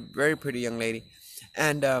 very, very pretty young lady.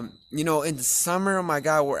 And, in the summer, oh my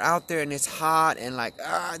God, we're out there and it's hot, and like,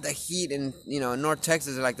 the heat in, North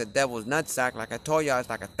Texas is like the devil's nutsack. Like I told y'all, it's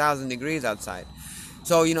like 1,000 degrees outside.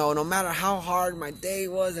 So, no matter how hard my day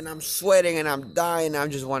was and I'm sweating and I'm dying, I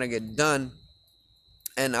just want to get done.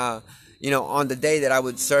 And, on the day that I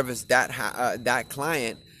would service that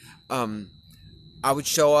client, I would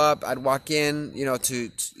show up, I'd walk in,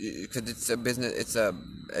 because it's a business,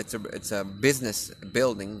 it's a business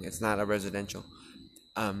building. It's not a residential.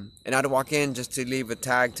 And I'd walk in just to leave a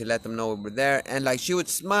tag to let them know we were there. And like, she would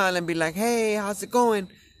smile and be like, hey, how's it going?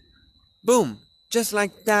 Boom. Just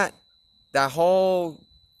like that. The whole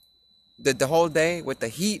day with the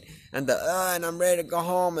heat and and I'm ready to go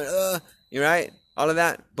home and you're right. All of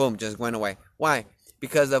that, boom, just went away. Why?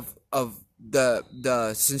 Because of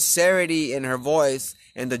the sincerity in her voice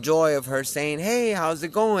and the joy of her saying, hey, how's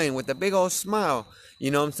it going? With a big old smile.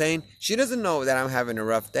 You know what I'm saying? She doesn't know that I'm having a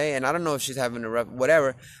rough day, and I don't know if she's having a rough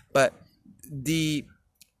whatever, but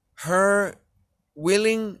her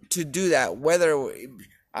willing to do that, whether,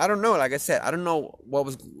 I don't know, like I said, I don't know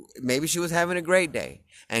maybe she was having a great day,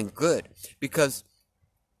 and good, because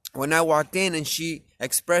when I walked in and she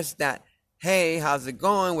expressed that, hey, how's it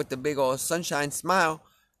going, with the big old sunshine smile,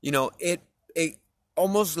 it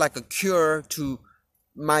almost like a cure to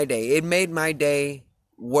my day. It made my day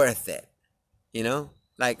worth it.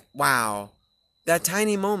 Like, wow, that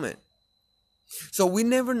tiny moment. So we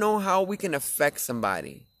never know how we can affect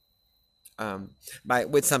somebody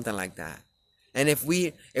with something like that. And if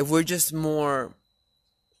we're just more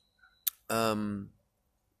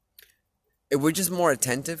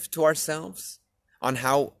attentive to ourselves on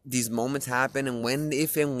how these moments happen, and when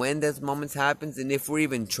those moments happens, and if we're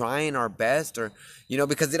even trying our best, or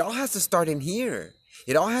because it all has to start in here.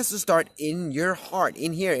 It all has to start in your heart,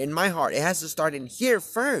 in here, in my heart. It has to start in here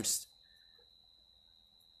first.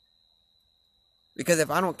 Because if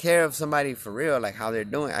I don't care of somebody for real, like how they're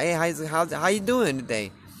doing, hey, how you doing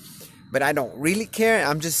today? But I don't really care.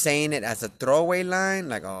 I'm just saying it as a throwaway line,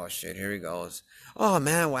 like, oh shit, here he goes. Oh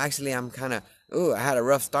man, well actually I'm kind of, I had a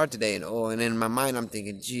rough start today, and in my mind I'm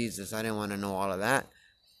thinking, Jesus, I didn't want to know all of that,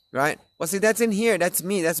 right? Well, see, that's in here. That's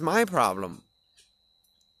me. That's my problem.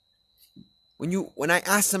 When I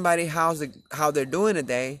ask somebody how they're doing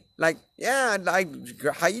today, like, yeah, like,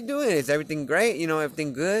 how you doing? Is everything great?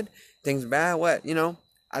 Everything good? Things bad? What?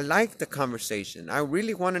 I like the conversation. I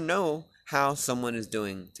really want to know how someone is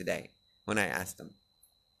doing today when I ask them.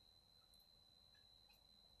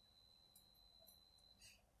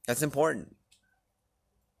 That's important.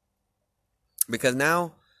 Because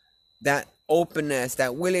now that openness,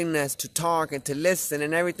 that willingness to talk and to listen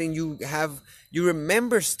and everything, you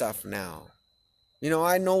remember stuff now.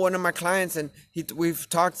 I know one of my clients, and we've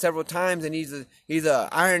talked several times, and he's a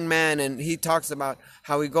Iron Man, and he talks about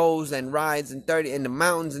how he goes and rides in the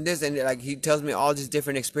mountains and this, and like he tells me all these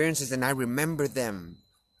different experiences, and I remember them,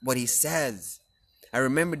 what he says. I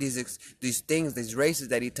remember these things, these races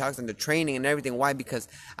that he talks, and the training and everything. Why? Because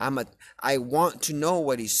I want to know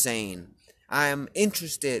what he's saying. I am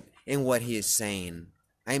interested in what he is saying.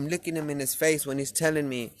 I'm looking him in his face when he's telling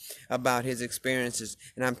me about his experiences,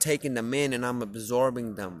 and I'm taking them in and I'm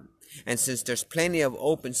absorbing them. And since there's plenty of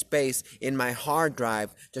open space in my hard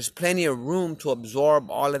drive, there's plenty of room to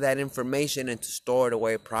absorb all of that information and to store it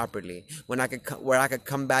away properly where I could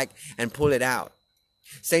come back and pull it out.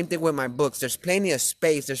 Same thing with my books. There's plenty of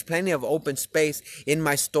space. There's plenty of open space in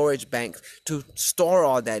my storage banks to store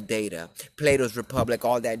all that data. Plato's Republic,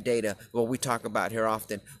 all that data, what we talk about here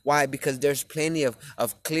often. Why? Because there's plenty of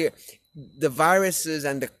clear. The viruses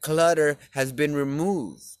and the clutter has been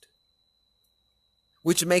removed,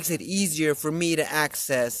 which makes it easier for me to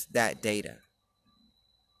access that data.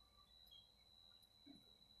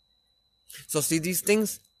 So see, these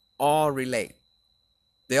things all relate.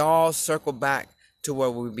 They all circle back to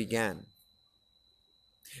where we began,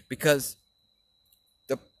 because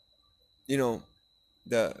the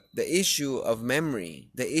issue of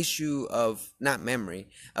memory, the issue of not memory,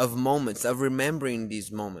 of moments, of remembering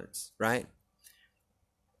these moments, right?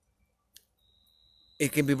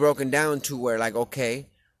 It can be broken down to where, like, okay,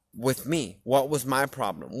 with me, what was my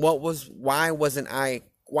problem? Why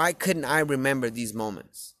couldn't I remember these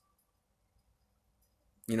moments?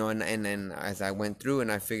 And then as I went through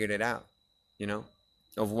and I figured it out,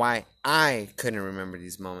 of why I couldn't remember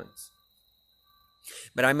these moments.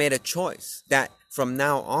 But I made a choice that from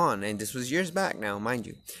now on, and this was years back now, mind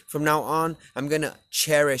you, from now on, I'm going to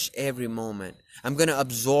cherish every moment. I'm going to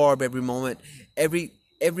absorb every moment. Every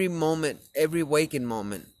moment, every waking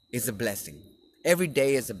moment is a blessing. Every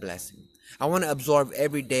day is a blessing. I want to absorb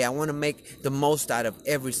every day. I want to make the most out of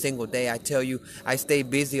every single day. I tell you, I stay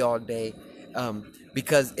busy all day.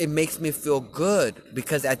 Because it makes me feel good,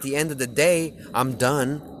 because at the end of the day I'm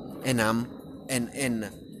done and I'm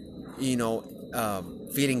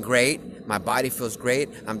feeling great. My body feels great.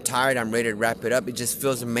 I'm tired. I'm ready to wrap it up. It just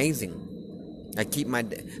feels amazing. I keep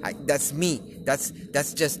that's me.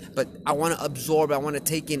 That's just, but I want to absorb. I want to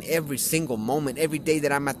take in every single moment. Every day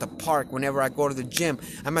that I'm at the park, whenever I go to the gym,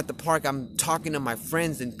 I'm at the park, I'm talking to my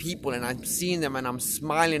friends and people, and I'm seeing them and I'm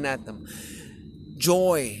smiling at them.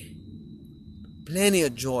 Joy. Plenty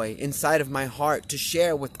of joy inside of my heart to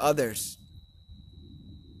share with others.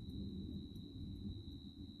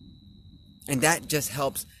 And that just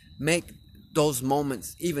helps make those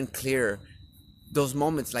moments even clearer. Those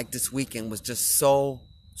moments like this weekend was just so,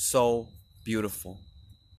 so beautiful.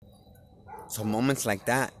 So moments like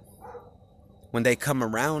that, when they come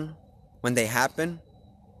around, when they happen,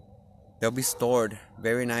 they'll be stored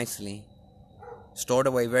very nicely. Stored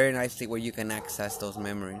away very nicely where you can access those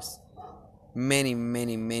memories. Many,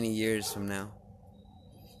 many, many years from now,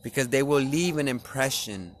 because they will leave an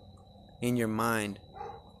impression in your mind,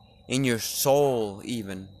 in your soul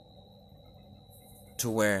even, to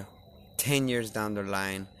where 10 years down the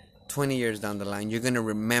line, 20 years down the line, you're going to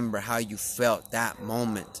remember how you felt that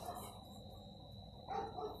moment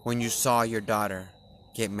when you saw your daughter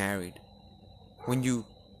get married, when you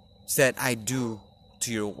said I do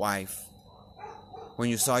to your wife, when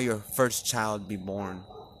you saw your first child be born,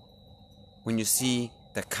 when you see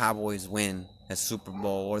the Cowboys win a Super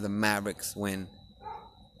Bowl or the Mavericks win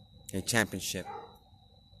a championship.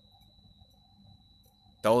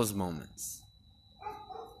 Those moments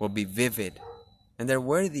will be vivid, and they're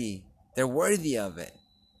worthy. They're worthy of it.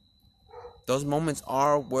 Those moments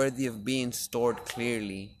are worthy of being stored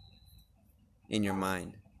clearly in your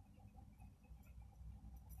mind.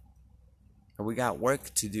 But we got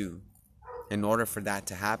work to do in order for that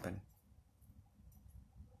to happen.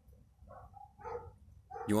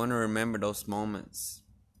 You want to remember those moments.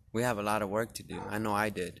 We have a lot of work to do. I know I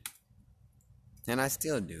did. And I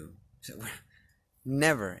still do.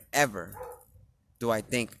 Never, ever do I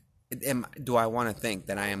want to think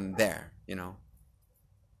that I am there,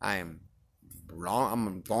 I am wrong.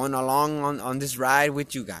 I'm going along on this ride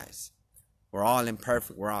with you guys. We're all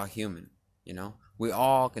imperfect. We're all human, We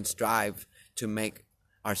all can strive to make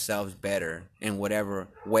ourselves better in whatever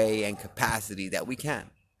way and capacity that we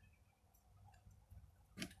can.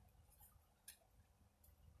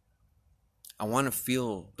 I want to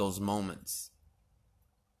feel those moments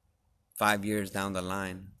 5 years down the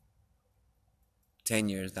line, 10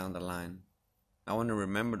 years down the line. I want to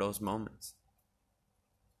remember those moments.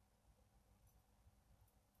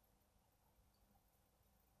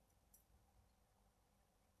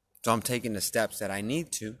 So I'm taking the steps that I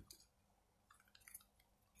need to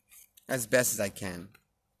as best as I can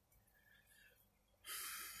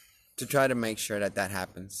to try to make sure that that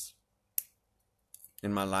happens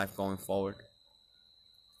in my life going forward.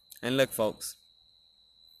 And look, folks,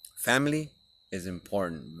 family is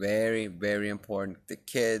important. Very, very important. The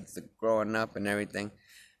kids, the growing up and everything.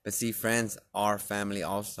 But see, friends are family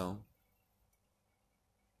also.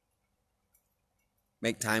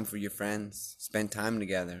 Make time for your friends. Spend time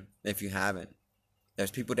together if you haven't. There's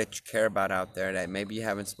people that you care about out there that maybe you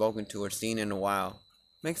haven't spoken to or seen in a while.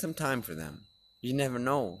 Make some time for them. You never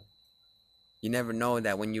know. You never know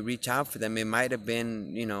that when you reach out for them, it might have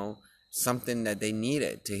been, something that they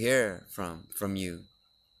needed to hear from you.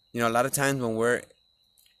 A lot of times when we're,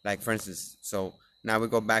 like, for instance, so now we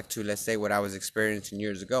go back to, let's say, what I was experiencing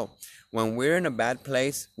years ago. When we're in a bad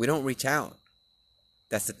place, we don't reach out.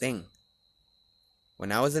 That's the thing.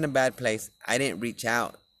 When I was in a bad place, I didn't reach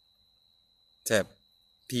out to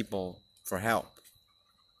people for help.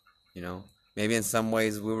 Maybe in some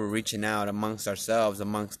ways we were reaching out amongst ourselves,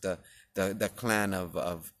 amongst the clan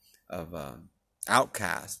of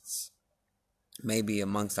outcasts. Maybe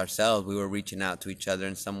amongst ourselves we were reaching out to each other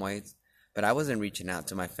in some ways, but I wasn't reaching out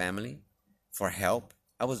to my family for help.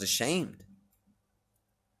 I was ashamed.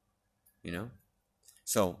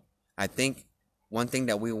 So I think one thing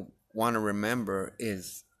that we want to remember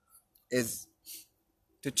is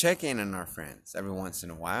to check in on our friends every once in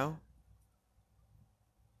a while,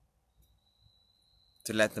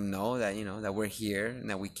 to let them know that that we're here and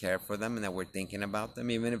that we care for them and that we're thinking about them,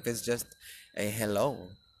 even if it's just a hello.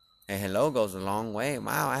 A hello goes a long way.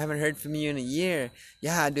 Wow, I haven't heard from you in a year.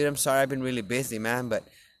 Yeah, dude, I'm sorry, I've been really busy, man, but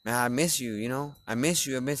man, I miss you. I miss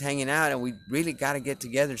you. I miss hanging out, and we really got to get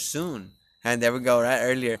together soon. And there we go, right?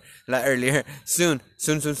 Earlier, soon.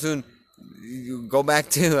 You go back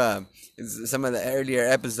to some of the earlier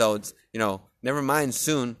episodes. Never mind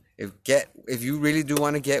soon. If you really do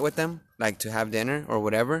want to get with them, like to have dinner or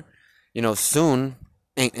whatever, soon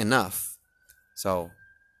ain't enough. So,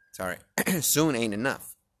 sorry, soon ain't enough.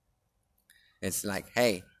 It's like,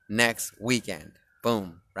 hey, next weekend,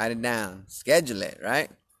 boom, write it down, schedule it, right?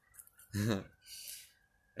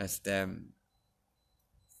 That's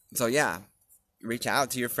So yeah, reach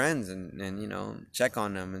out to your friends and check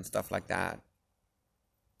on them and stuff like that.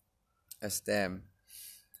 That's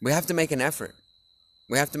We have to make an effort.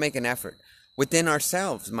 We have to make an effort within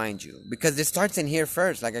ourselves, mind you, because it starts in here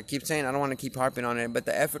first. Like I keep saying, I don't want to keep harping on it, but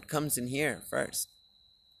the effort comes in here first.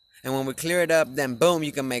 And when we clear it up, then boom,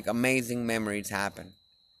 you can make amazing memories happen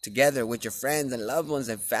together with your friends and loved ones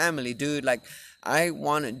and family, dude. Like, I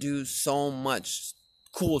want to do so much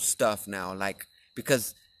cool stuff now,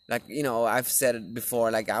 because I've said it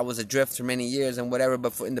before, like I was adrift for many years and whatever,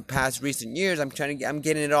 but in the past recent years, I'm getting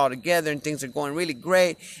it all together and things are going really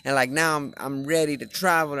great. And like now I'm ready to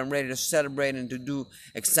travel. I'm ready to celebrate and to do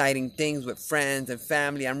exciting things with friends and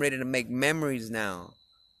family. I'm ready to make memories now.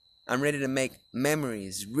 I'm ready to make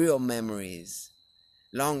memories, real memories,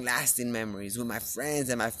 long-lasting memories with my friends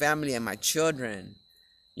and my family and my children.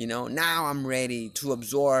 Now I'm ready to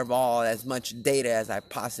absorb as much data as I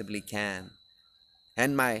possibly can.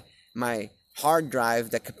 And my hard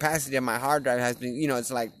drive, the capacity of my hard drive has been,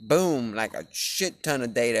 it's like boom, like a shit ton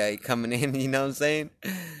of data coming in, you know what I'm saying?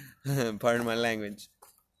 Pardon my language.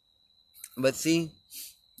 But see,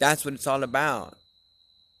 that's what it's all about.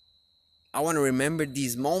 I want to remember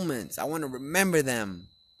these moments. I want to remember them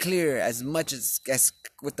clear as with as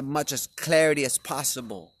much as clarity as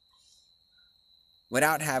possible,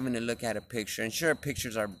 without having to look at a picture. And sure,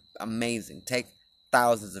 pictures are amazing. Take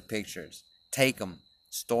thousands of pictures. Take them,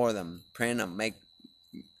 store them, print them,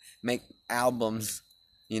 make albums,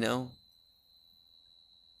 But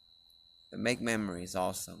make memories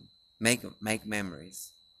also. Make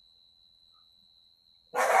memories.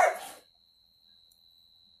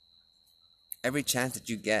 Every chance that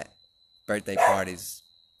you get, birthday parties,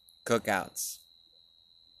 cookouts,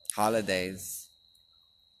 holidays,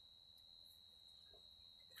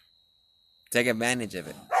 take advantage of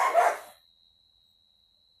it.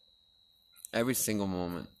 Every single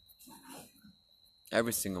moment.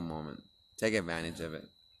 Take advantage of it.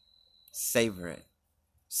 Savor it.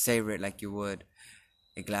 Savor it like you would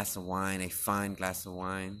a glass of wine, a fine glass of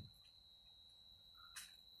wine.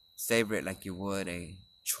 Savor it like you would a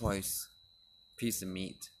choice piece of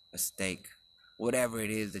meat, a steak, whatever it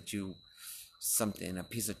is that a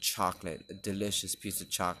piece of chocolate, a delicious piece of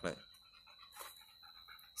chocolate.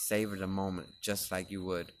 Savor the moment just like you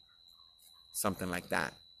would something like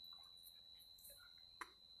that.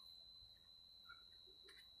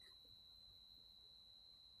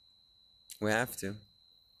 We have to.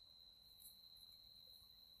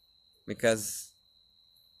 Because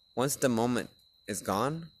once the moment is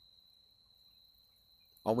gone,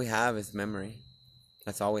 all we have is memory.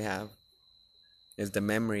 That's all we have, is the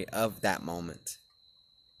memory of that moment.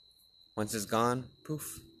 Once it's gone,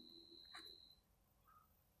 poof.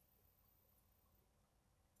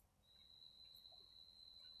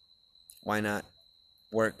 Why not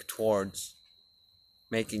work towards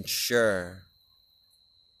making sure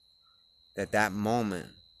that that moment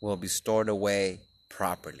will be stored away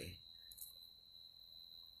properly?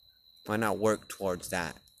 Why not work towards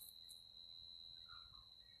that?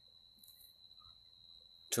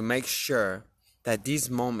 To make sure that these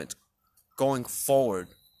moments going forward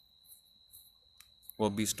will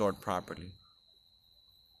be stored properly.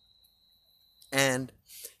 And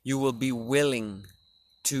you will be willing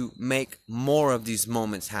to make more of these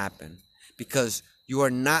moments happen, because you are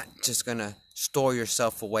not just going to store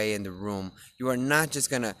yourself away in the room. You are not just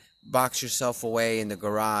going to box yourself away in the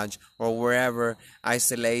garage or wherever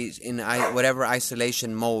whatever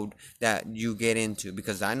isolation mode that you get into,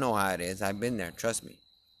 because I know how it is. I've been there, trust me,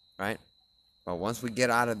 right? But once we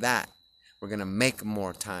get out of that, we're going to make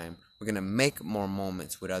more time. We're going to make more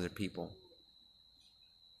moments with other people.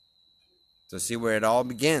 So see where it all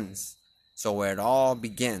begins. So where it all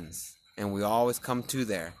begins, and we always come to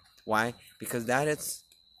there. Why? Because that is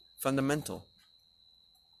fundamental.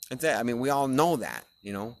 That's it. I mean, we all know that,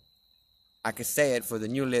 you know. I could say it for the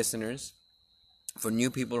new listeners, for new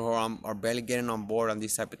people who are barely getting on board on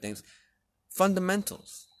these type of things.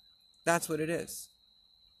 Fundamentals. That's what it is.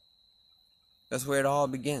 That's where it all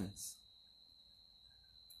begins.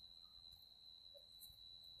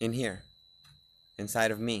 In here. Inside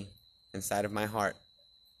of me. Inside of my heart.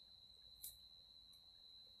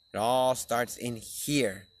 It all starts in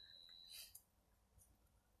here.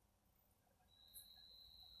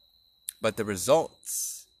 But the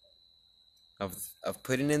results of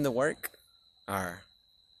putting in the work are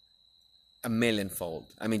a millionfold.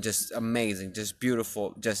 I mean, just amazing, just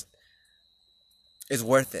beautiful, just, it's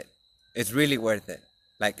worth it. It's really worth it.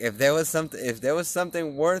 Like, if there was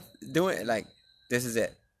something worth doing, like, this is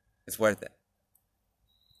it. It's worth it.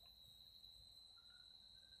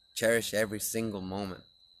 Cherish every single moment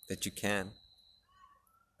that you can.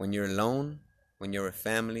 When you're alone, when you're with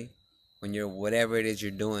family, when you're whatever it is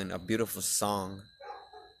you're doing, a beautiful song,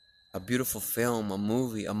 a beautiful film, a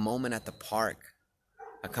movie, a moment at the park,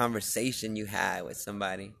 a conversation you had with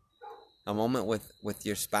somebody, a moment with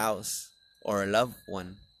your spouse or a loved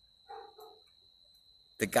one,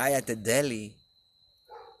 the guy at the deli,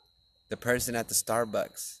 the person at the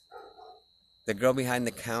Starbucks, the girl behind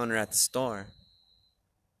the counter at the store.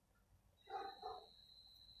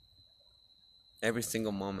 Every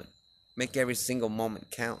single moment. Make every single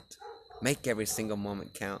moment count. Make every single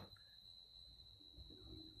moment count.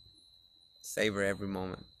 Savor every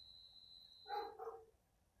moment.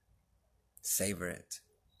 Savor it.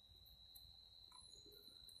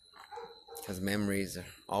 Because memories are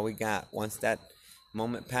all we got. Once that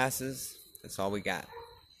moment passes, that's all we got.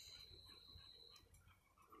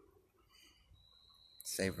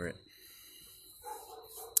 Savor it.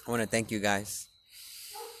 I want to thank you guys.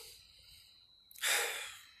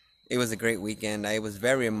 It was a great weekend. I was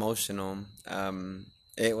very emotional. I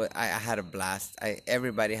had a blast.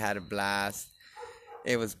 Everybody had a blast.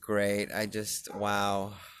 It was great.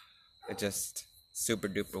 Wow. It just super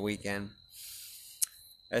duper weekend.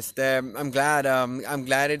 I'm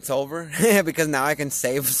glad it's over because now I can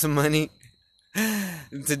save some money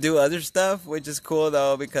to do other stuff, which is cool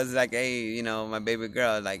though, because like, hey, you know, my baby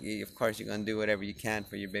girl, like, of course you're gonna do whatever you can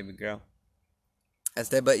for your baby girl.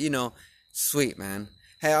 But you know, sweet, man.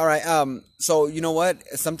 Hey, all right. So you know what?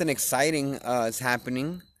 Something exciting is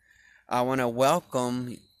happening. I want to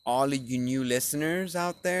welcome all of you new listeners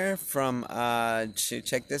out there from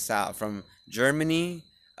check this out, from Germany,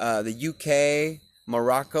 the UK,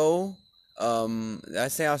 Morocco. Did I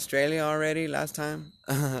say Australia already last time?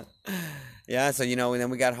 Yeah. So you know, and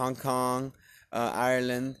then we got Hong Kong,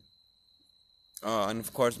 Ireland, and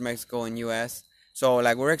of course Mexico and US. So,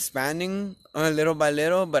 like, we're expanding little by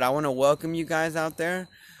little, but I want to welcome you guys out there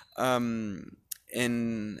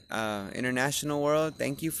in international world.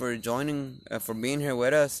 Thank you for joining, for being here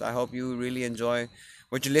with us. I hope you really enjoy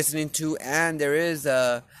what you're listening to. And there is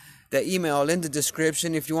the email in the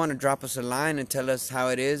description if you want to drop us a line and tell us how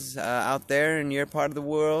it is out there in your part of the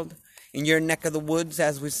world, in your neck of the woods,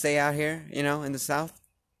 as we say out here, you know, in the South.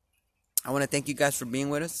 I want to thank you guys for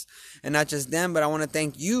being with us. And not just them, but I want to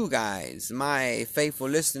thank you guys, my faithful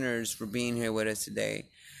listeners, for being here with us today.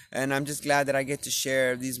 And I'm just glad that I get to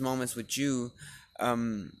share these moments with you.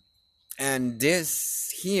 And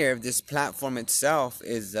this platform itself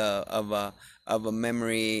is of a of a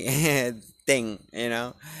memory thing,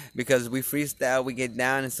 because we freestyle, we get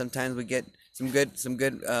down, and sometimes we get some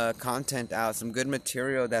good content out, some good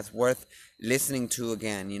material that's worth listening to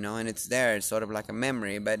again, and it's there. It's sort of like a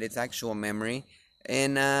memory, but it's actual memory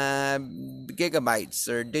in gigabytes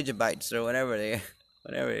or digibytes or whatever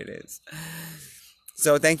it is.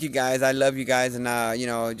 So thank you guys. I love you guys, and I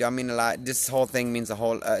mean a lot. This whole thing means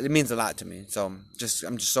it means a lot to me. So I'm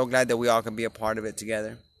just so glad that we all can be a part of it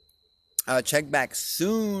together. Check back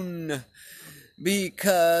soon,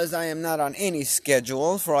 because I am not on any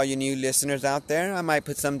schedule. For all you new listeners out there, I might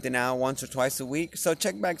put something out once or twice a week. So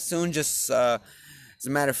check back soon. Just as a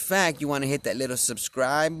matter of fact, you want to hit that little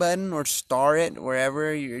subscribe button or star it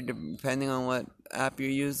wherever you're, depending on what app you're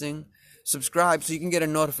using. Subscribe so you can get a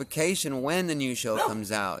notification when the new show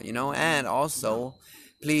comes out, and also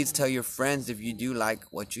please tell your friends if you do like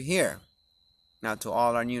what you hear. Now, to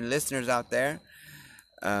all our new listeners out there,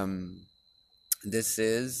 this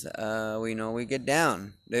is we get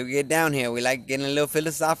down here. We like getting a little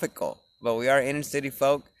philosophical, but we are inner city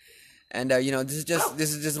folk, and this is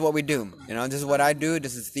just what we do. This is what I do.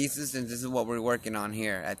 This is Thesis, and this is what we're working on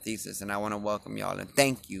here at Thesis. And I want to welcome y'all and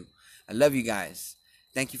thank you. I love you guys.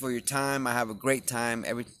 Thank you for your time. I have a great time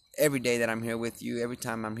every day that I'm here with you. Every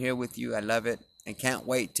time I'm here with you, I love it and can't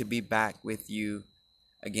wait to be back with you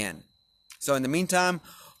again. So in the meantime,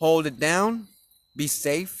 hold it down. Be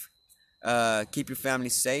safe. Keep your family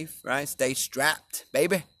safe, right? Stay strapped,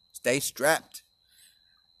 baby. Stay strapped.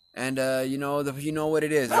 And you know what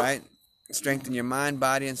it is, right? Strengthen your mind,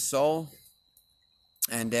 body, and soul.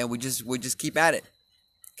 And then we just keep at it.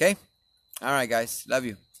 Okay? All right, guys. Love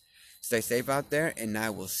you. Stay safe out there, and I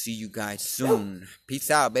will see you guys soon. Peace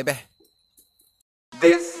out, baby.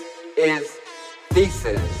 This is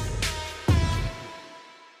Thesis.